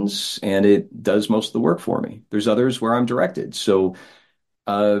few buttons, and it does most of the work for me. There's others where I'm directed. So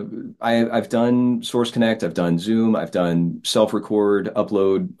uh, I've done Source Connect, I've done Zoom, I've done self-record,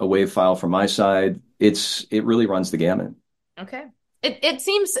 upload a WAV file from my side. It really runs the gamut. Okay. It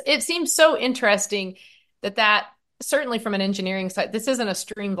seems so interesting that certainly from an engineering side, this isn't a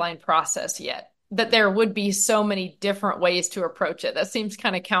streamlined process yet, that there would be so many different ways to approach it. That seems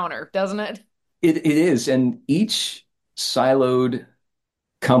kind of counter, doesn't it? It is, and each siloed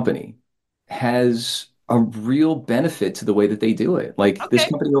company has a real benefit to the way that they do it. Like this Okay.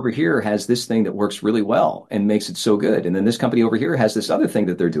 company over here has this thing that works really well and makes it so good. And then this company over here has this other thing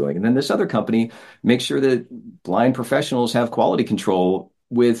that they're doing. And then this other company makes sure that blind professionals have quality control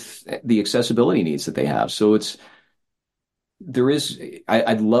with the accessibility needs that they have. So there is,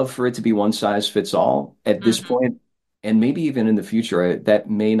 I'd love for it to be one size fits all at this Hmm. point, and maybe even in the future, that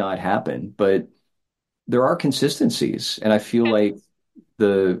may not happen, but there are consistencies. And I feel Okay. like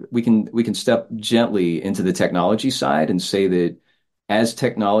we can step gently into the technology side and say that as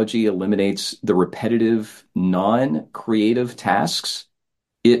technology eliminates the repetitive, non-creative tasks,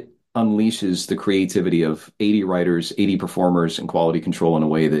 it unleashes the creativity of 80 writers, 80 performers, and quality control in a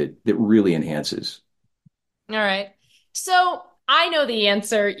way that really enhances. All right. So I know the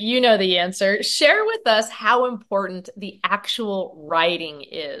answer. You know the answer. Share with us how important the actual writing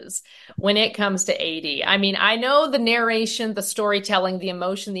is when it comes to AD. I mean, I know the narration, the storytelling, the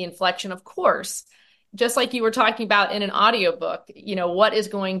emotion, the inflection, of course. Just like you were talking about in an audiobook, what is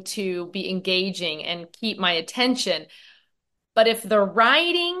going to be engaging and keep my attention. But if the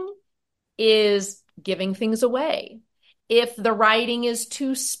writing is giving things away, if the writing is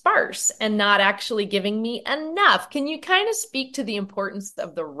too sparse and not actually giving me enough. Can you kind of speak to the importance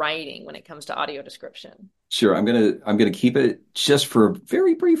of the writing when it comes to audio description? Sure, I'm gonna keep it just for a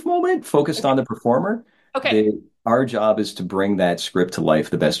very brief moment focused Okay. on the performer. Okay. Our job is to bring that script to life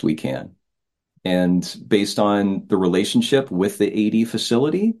the best we can. And based on the relationship with the AD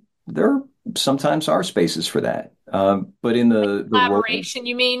facility, there sometimes are spaces for that. But in the role, Collaboration,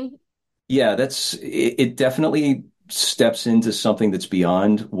 you mean? yeah, it definitely steps into something that's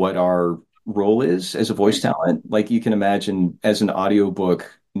beyond what our role is as a voice talent. Like you can imagine as an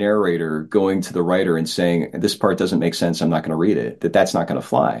audiobook narrator going to the writer and saying, this part doesn't make sense, I'm not going to read it, that's not going to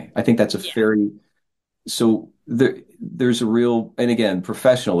fly. I think that's a Yeah. very so there's a real, and again,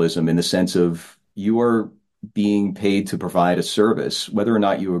 professionalism in the sense of you are being paid to provide a service, whether or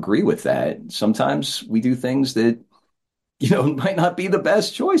not you agree with that. Sometimes we do things that, might not be the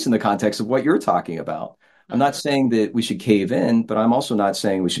best choice in the context of what you're talking about. I'm not Mhm. saying that we should cave in, but I'm also not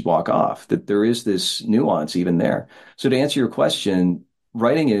saying we should walk off, that there is this nuance even there. So to answer your question,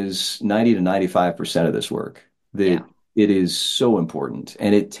 writing is 90 to 95% of this work, Yeah. that it is so important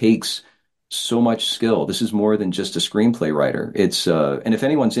and it takes so much skill. This is more than just a screenplay writer. And if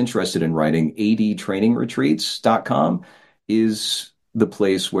anyone's interested in writing, adtrainingretreats.com is the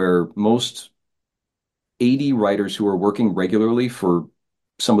place where most 80 writers who are working regularly for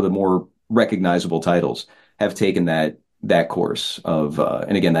some of the more recognizable titles have taken that course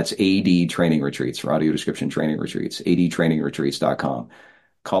and again, that's AD training retreats for audio description training retreats, adtrainingretreats.com.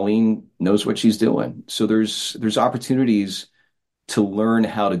 Colleen knows what she's doing. So there's opportunities to learn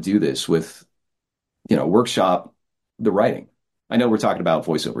how to do this with, workshop the writing. I know we're talking about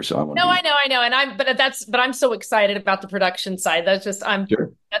voiceover, so I want to No, be I know, and but I'm so excited about the production side. That's just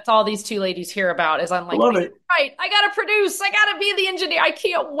sure. That's all these two ladies hear about is I'm I like, love it. right, I gotta produce, I gotta be the engineer. I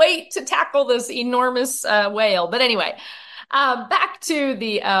can't wait to tackle this enormous whale. But anyway, back to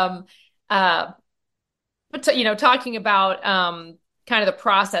the uh, talking about kind of the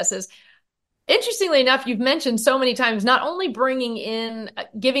processes. Interestingly enough, you've mentioned so many times not only bringing in,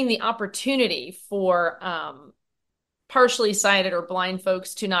 giving the opportunity for partially sighted or blind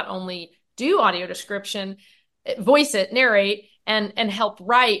folks to not only do audio description, voice it, narrate, and help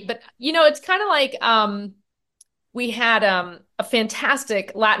write, but it's kind of like we had a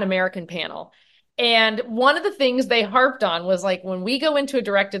fantastic Latin American panel, and one of the things they harped on was like when we go into a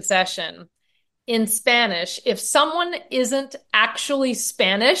directed session in Spanish, if someone isn't actually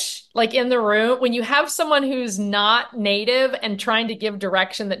Spanish, like in the room, when you have someone who's not native and trying to give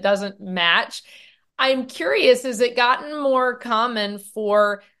direction that doesn't match, I'm curious, has it gotten more common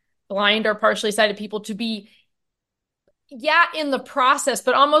for blind or partially sighted people to be, yeah, in the process,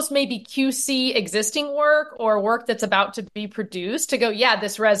 but almost maybe QC existing work or work that's about to be produced to go, yeah,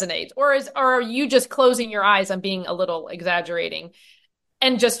 this resonates? Or are you just closing your eyes? I'm being a little exaggerating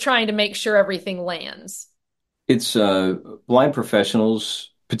and just trying to make sure everything lands. It's blind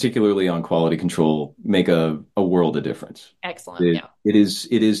professionals, particularly on quality control, make a world of difference. Excellent. It, Yeah. it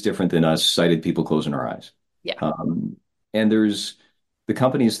is different than us sighted people closing our eyes. Yeah. And there's the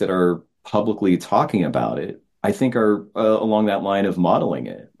companies that are publicly talking about it, I think are along that line of modeling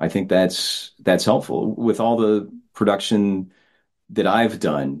it. I think that's helpful with all the production that I've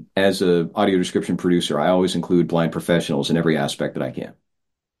done as a audio description producer. I always include blind professionals in every aspect that I can.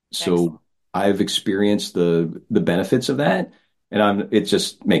 Excellent. So I've experienced the benefits of that, and it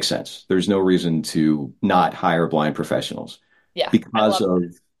just makes sense. There's no reason to not hire blind professionals Yeah. I because love of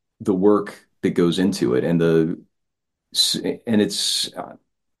it. the work that goes into it and it's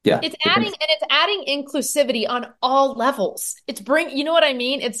yeah, It's adding inclusivity on all levels. You know what I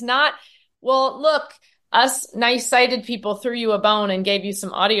mean? It's not, well, look, us nice sighted people threw you a bone and gave you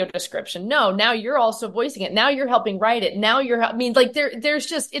some audio description. No, now you're also voicing it. Now you're helping write it. Now I mean, like there's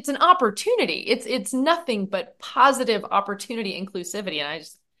just, it's an opportunity. It's nothing but positive opportunity inclusivity. And I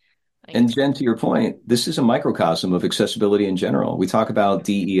think and it's Jen, to your point, this is a microcosm of accessibility in general. We talk about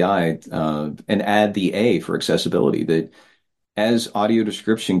DEI and add the A for accessibility, that as audio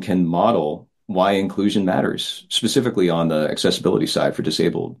description can model why inclusion matters, specifically on the accessibility side for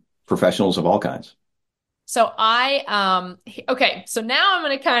disabled professionals of all kinds. so okay, so now I'm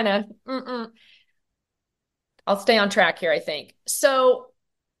going to kind of, I'll stay on track here, I think. So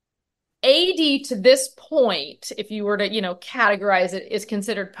AD to this point, if you were to, categorize it, is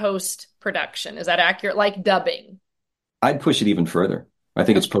considered post-production. Is that accurate? Like dubbing. I'd push it even further. I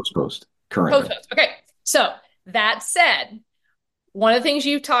think it's post currently. Post-post. Okay. So that said, one of the things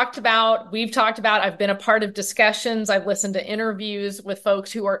you've talked about, we've talked about, I've been a part of discussions, I've listened to interviews with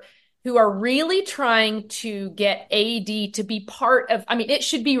folks who are really trying to get AD to be part of, I mean, it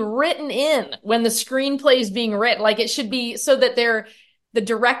should be written in when the screenplay is being written. Like it should be so that they're the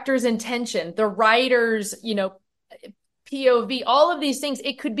director's intention, the writer's, POV, all of these things,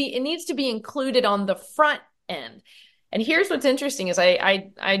 it needs to be included on the front end. And here's what's interesting is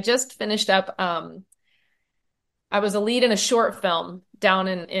I just finished up, I was a lead in a short film down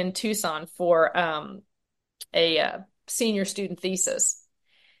in Tucson for a senior student thesis.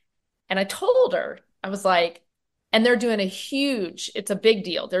 And I told her, I was like, and they're doing it's a big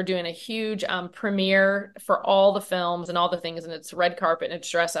deal. They're doing a huge premiere for all the films and all the things, and it's red carpet and it's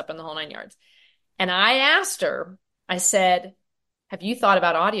dress up and the whole nine yards. And I asked her, I said, have you thought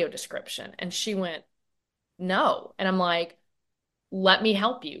about audio description? And she went, no. And I'm like, let me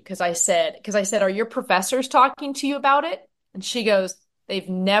help you. Because I said, are your professors talking to you about it? And she goes, they've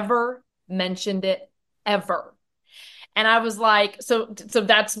never mentioned it ever. And I was like, so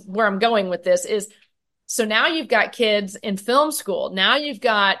that's where I'm going with this is, so now you've got kids in film school. Now you've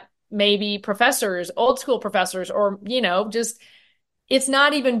got maybe professors, old school professors, or, just it's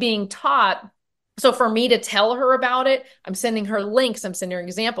not even being taught. So for me to tell her about it, I'm sending her links, I'm sending her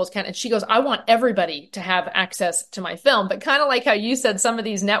examples, and she goes, I want everybody to have access to my film. But kind of like how you said, some of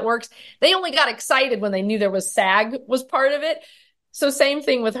these networks, they only got excited when they knew there was SAG was part of it. So same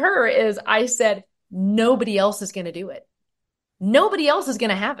thing with her is I said, nobody else is going to do it. Nobody else is going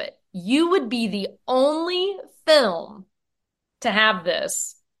to have it. You would be the only film to have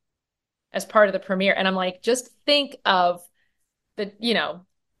this as part of the premiere. And I'm like, just think of the,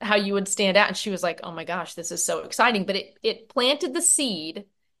 how you would stand out. And she was like, oh my gosh, this is so exciting. But it planted the seed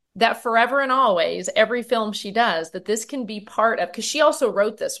that forever and always, every film she does, that this can be part of, because she also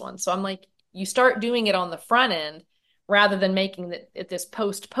wrote this one. So I'm like, you start doing it on the front end rather than making it this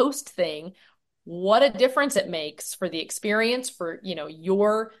post thing. what a difference it makes for the experience, for,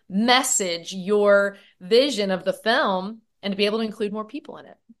 your message, your vision of the film, and to be able to include more people in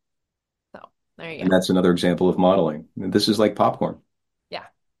it. So there you And go. that's another example of modeling. This is like popcorn. Yeah.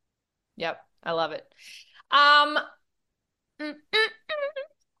 Yep. I love it. Um, mm, mm, mm.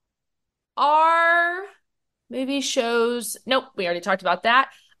 Are movie shows? Nope, we already talked about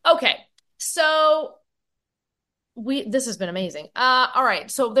that. Okay. So this has been amazing. All right.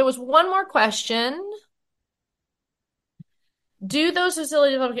 So there was one more question. Do those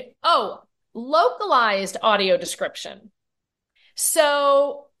facilities, oh, localized audio description.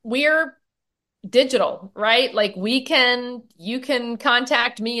 So we're digital, right? Like you can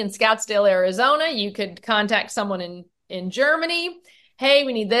contact me in Scottsdale, Arizona. You could contact someone in Germany. Hey,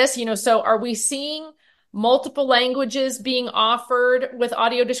 we need this, so are we seeing multiple languages being offered with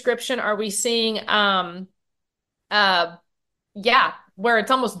audio description? Are we seeing yeah, where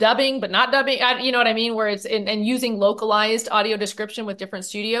it's almost dubbing but not dubbing, you know what I mean, where it's and using localized audio description with different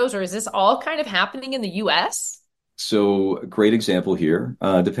studios, or is this all kind of happening in the US? So great example here.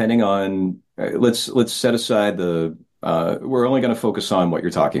 Depending on, let's set aside we're only going to focus on what you're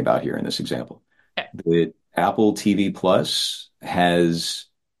talking about here in this example. Okay. The Apple TV Plus has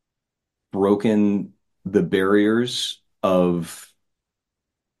broken the barriers of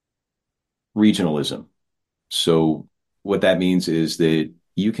regionalism. So what that means is that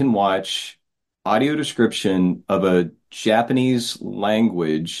you can watch audio description of a Japanese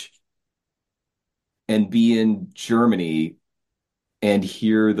language and be in Germany and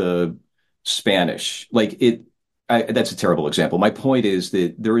hear the Spanish. That's a terrible example. My point is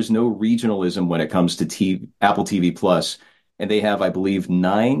that there is no regionalism when it comes to Apple TV Plus, and they have, I believe,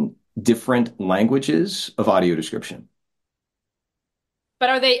 9 different languages of audio description.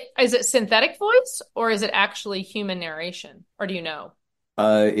 But is it synthetic voice or is it actually human narration? Or do you know?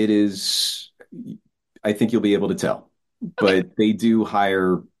 It is, I think you'll be able to tell, Okay. but they do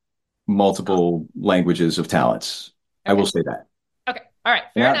hire multiple languages of talents. I Okay. will say that. Okay. All right.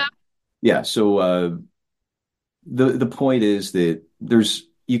 Fair Yeah. enough. Yeah. So the point is that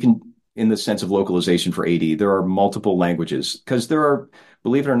you can, in the sense of localization for AD, there are multiple languages because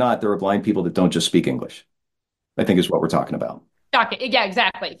believe it or not, there are blind people that don't just speak English, I think is what we're talking about. Okay. Yeah,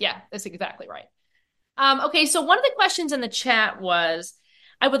 exactly. Yeah, that's exactly right. Okay, so one of the questions in the chat was,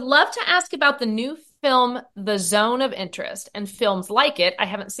 I would love to ask about the new film, The Zone of Interest, and films like it. I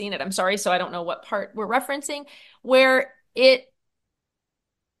haven't seen it, I'm sorry, so I don't know what part we're referencing, where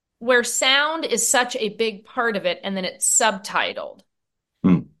sound is such a big part of it, and then it's subtitled.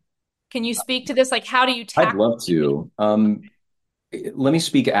 Hmm. Can you speak to this? Like, how do you I'd tackle? love to. Let me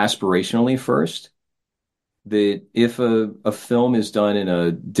speak aspirationally first. That if a film is done in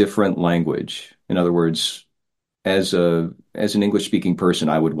a different language, in other words, as an English speaking person,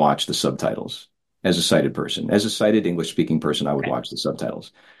 I would watch the subtitles. As a sighted person, as a sighted English speaking person, I would Okay. watch the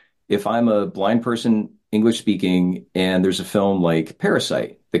subtitles. If I'm a blind person, English speaking, and there's a film like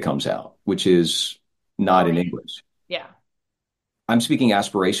Parasite that comes out, which is not in Korean. English, Yeah. I'm speaking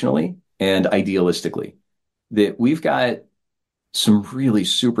aspirationally and idealistically that we've got some really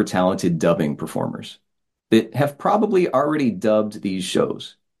super talented dubbing performers that have probably already dubbed these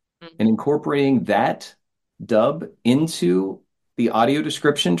shows, and Mhm. incorporating that dub into the audio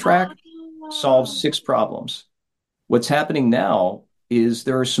description track solves Oh, 6 problems. What's happening now is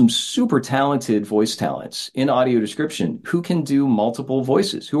there are some super talented voice talents in audio description who can do multiple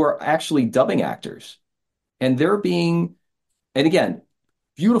voices, who are actually dubbing actors. And and again,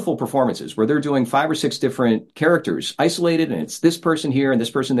 beautiful performances where they're doing 5 or 6 different characters isolated, and it's this person here and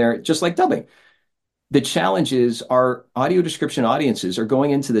this person there, just like dubbing. The challenge is our audio description audiences are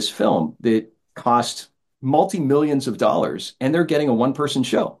going into this film that cost multi-millions of dollars and they're getting a one-person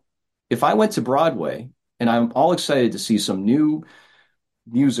show. If I went to Broadway and I'm all excited to see some new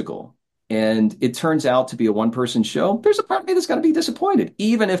musical and it turns out to be a one-person show, there's a part of me that's going to be disappointed,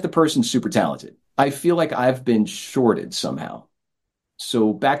 even if the person's super talented. I feel like I've been shorted somehow.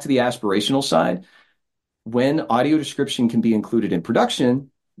 So back to the aspirational side, when audio description can be included in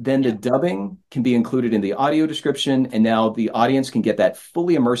production, then the yeah. dubbing can be included in the audio description, and now the audience can get that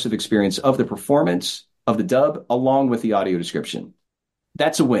fully immersive experience of the performance of the dub along with the audio description.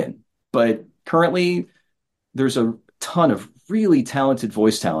 That's a win. But currently, there's a ton of really talented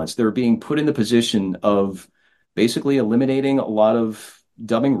voice talents that are being put in the position of basically eliminating a lot of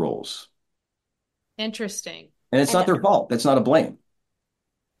dubbing roles. Interesting. And it's not And their fault. That's not a blame.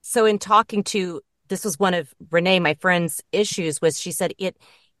 so in talking to, this was one of Renee, my friend's issues, was she said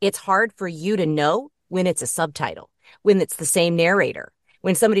it's hard for you to know when it's a subtitle, when it's the same narrator,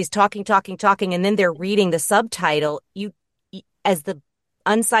 when somebody's talking, talking, talking, and then they're reading the subtitle. As the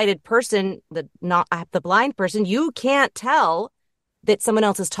unsighted person, the blind person, you can't tell that someone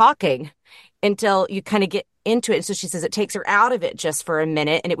else is talking until you kind of get into it. And so she says it takes her out of it just for a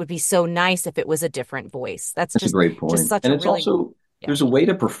minute, and it would be so nice if it was a different voice. That's That's a great just point. such And a it's really, also, yeah, there's a way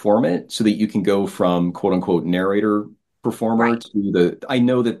to perform it so that you can go from quote unquote narrator performer right. to I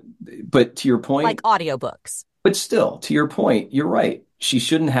know that, but to your Like point, audiobooks. but still, to your point, you're right. She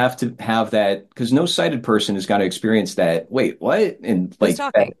shouldn't have to have that because no sighted person is going to experience that. Wait, what? And Who's like that,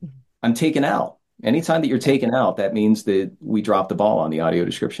 talking? I'm taken out. Anytime that you're Yeah. taken out, that means that we dropped the ball on the audio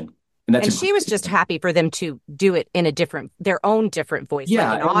description. And that's a And she was great just point. happy for them to do it in their own different voice, like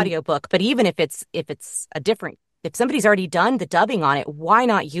Yeah, an and audiobook. But even if it's a different, if somebody's already done the dubbing on it, why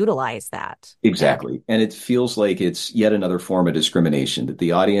not utilize that? Yeah. exactly. And it feels like it's yet another form of discrimination that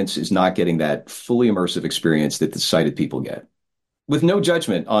the audience is not getting that fully immersive experience that the sighted people get. With no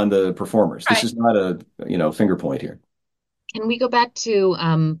judgment on the performers. This Right. is not a, finger point here. Can we go back to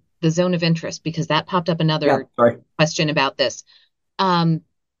the zone of interest? Because that popped up Yeah, another sorry. question about this. Um,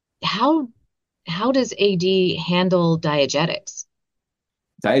 how how does AD handle diegetics?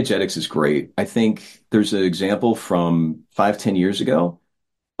 Diegetics is great. I think there's an example from 5, 10 years ago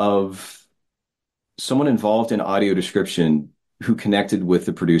of someone involved in audio description who connected with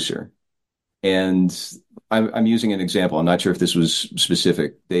the producer. And I'm using an example. I'm not sure if this was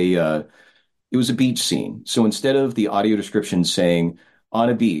specific. It was a beach scene. So instead of the audio description saying on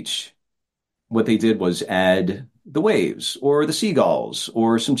a beach, what they did was add the waves or the seagulls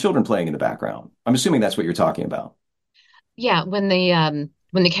or some children playing in the background. I'm assuming that's what you're talking about. Yeah, when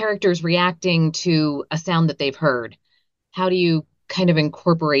the character is reacting to a sound that they've heard, how do you kind of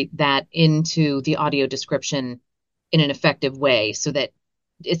incorporate that into the audio description in an effective way so that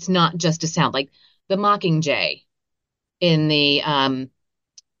it's not just a sound like the mockingjay in the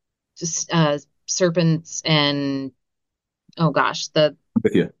serpents and oh gosh,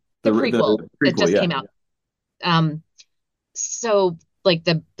 With you. the The prequel that prequel, just yeah. came out. Um, so like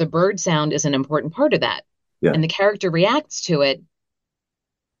the bird sound is an important part of that, Yeah. and the character reacts to it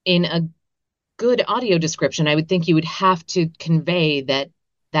in a good audio description. I would think you would have to convey that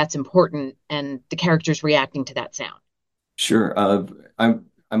that's important and the character's reacting to that sound. Sure.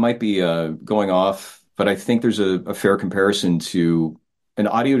 I might be going off, but I think there's a fair comparison to an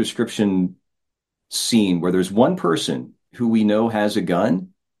audio description scene where there's one person who we know has a gun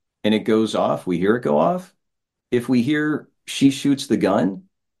and it goes off. We hear it go off. If we hear she shoots the gun,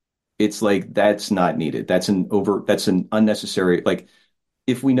 it's like that's not needed. That's an unnecessary, like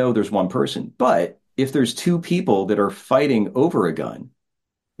if we know there's one person. But if there's two people that are fighting over a gun,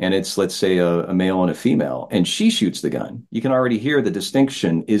 and it's let's say a male and a female, and she shoots the gun, you can already hear the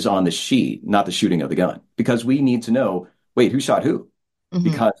distinction is on the she, not the shooting of the gun, because we need to know, wait, who shot who? Hmm.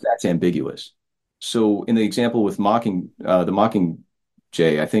 Because that's ambiguous. So in the example with the mocking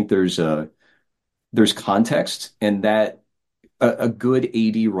Jay, I think there's context, and that a good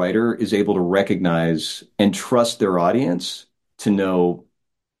AD writer is able to recognize and trust their audience to know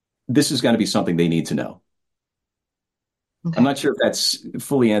this is going to be something they need to know. I'm Okay. not sure if that's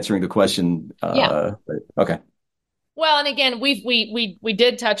fully answering the question. Yeah. But okay. Well, and again, we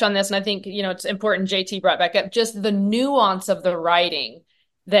did touch on this, and I think it's important. JT brought back up just the nuance of the writing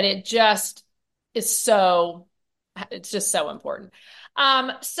that it just is so. It's just so important.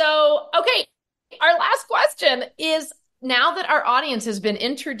 So okay, our last question is now that our audience has been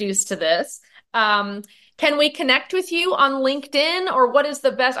introduced to this, can we connect with you on LinkedIn or what is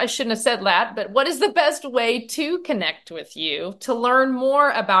the best, I shouldn't have said that, but what is the best way to connect with you to learn more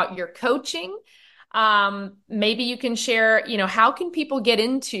about your coaching? Maybe you can share, how can people get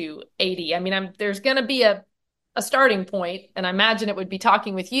into AD? I mean, there's going to be a starting point, and I imagine it would be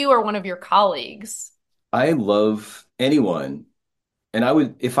talking with you or one of your colleagues. I love anyone, and I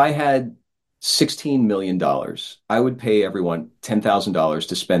would, if I had $16 million, I would pay everyone $10,000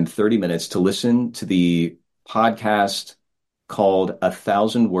 to spend 30 minutes to listen to the podcast called A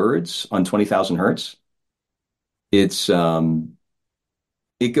Thousand Words on 20,000 Hertz. It's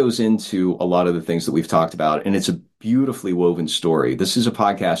it goes into a lot of the things that we've talked about, and it's a beautifully woven story. This is a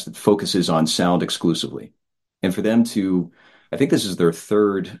podcast that focuses on sound exclusively. And for them to, I think this is their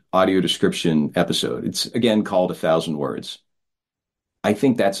third audio description episode. It's again called A Thousand Words. I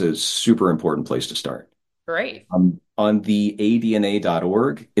think that's a super important place to start. Great. On the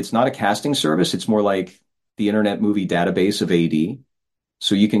adna.org, it's not a casting service. It's more like the Internet Movie Database of AD.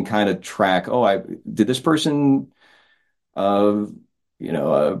 So you can kind of track, oh, I did this person uh,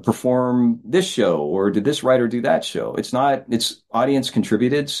 perform this show, or did this writer do that show? It's audience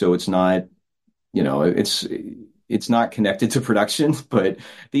contributed, so it's not, it's not connected to production, but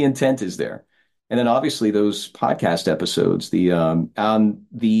the intent is there. And then obviously those podcast episodes, on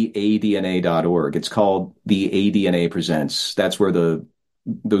the adna.org, it's called the ADNA Presents. That's where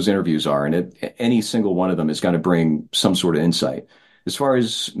those interviews are. And any single one of them is going to bring some sort of insight. As far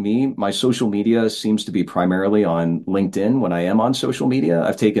as me, my social media seems to be primarily on LinkedIn. When I am on social media,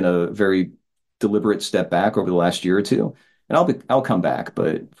 I've taken a very deliberate step back over the last year or two, and I'll come back.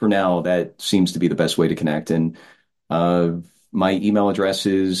 But for now, that seems to be the best way to connect. And my email address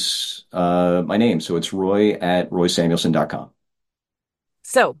is my name. So it's roy@roysamuelson.com.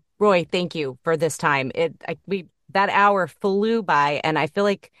 So, Roy, thank you for this time. That hour flew by, and I feel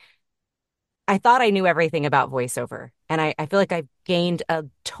like I thought I knew everything about voiceover. And I feel like I've gained a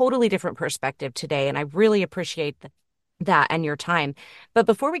totally different perspective today, and I really appreciate that and your time. But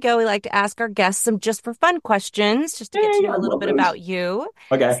before we go, we like to ask our guests some just for fun questions, just to get to know a little bit about you.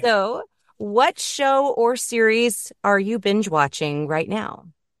 Okay. So, what show or series are you binge watching right now?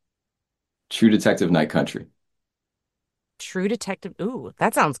 True Detective Night Country. True Detective. Ooh,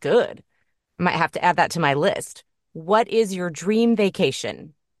 that sounds good. I might have to add that to my list. What is your dream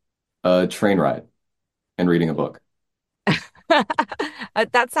vacation? A train ride and reading a book.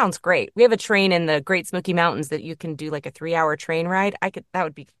 That sounds great. We have a train in the Great Smoky Mountains that you can do like a 3-hour train ride. That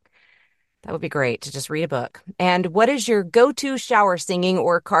would be great to just read a book. And what is your go-to shower singing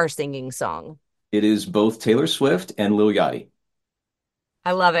or car singing song? It is both Taylor Swift and Lil Yachty.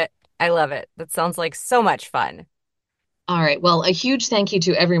 I love it. I love it. That sounds like so much fun. All right. Well, a huge thank you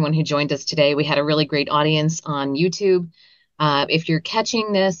to everyone who joined us today. We had a really great audience on YouTube. If you're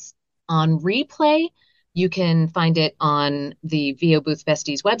catching this on replay, you can find it on the VO Booth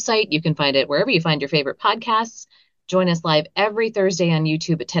Besties website. You can find it wherever you find your favorite podcasts. Join us live every Thursday on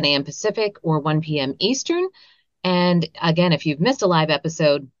YouTube at 10 a.m. Pacific or 1 p.m. Eastern. And again, if you've missed a live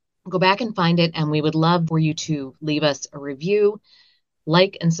episode, go back and find it. And we would love for you to leave us a review,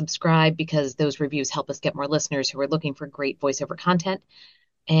 like, and subscribe, because those reviews help us get more listeners who are looking for great voiceover content.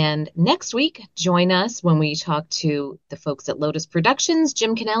 And next week, join us when we talk to the folks at Lotus Productions,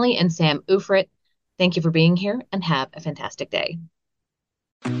 Jim Kennelly and Sam Ufrit. Thank you for being here, and have a fantastic day.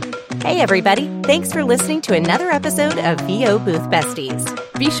 Hey, everybody. Thanks for listening to another episode of VO Booth Besties.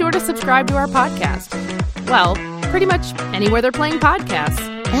 Be sure to subscribe to our podcast. Well, pretty much anywhere they're playing podcasts.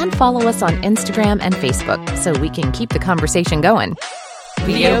 And follow us on Instagram and Facebook so we can keep the conversation going.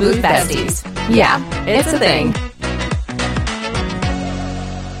 VO Booth Besties. Yeah, it's a thing.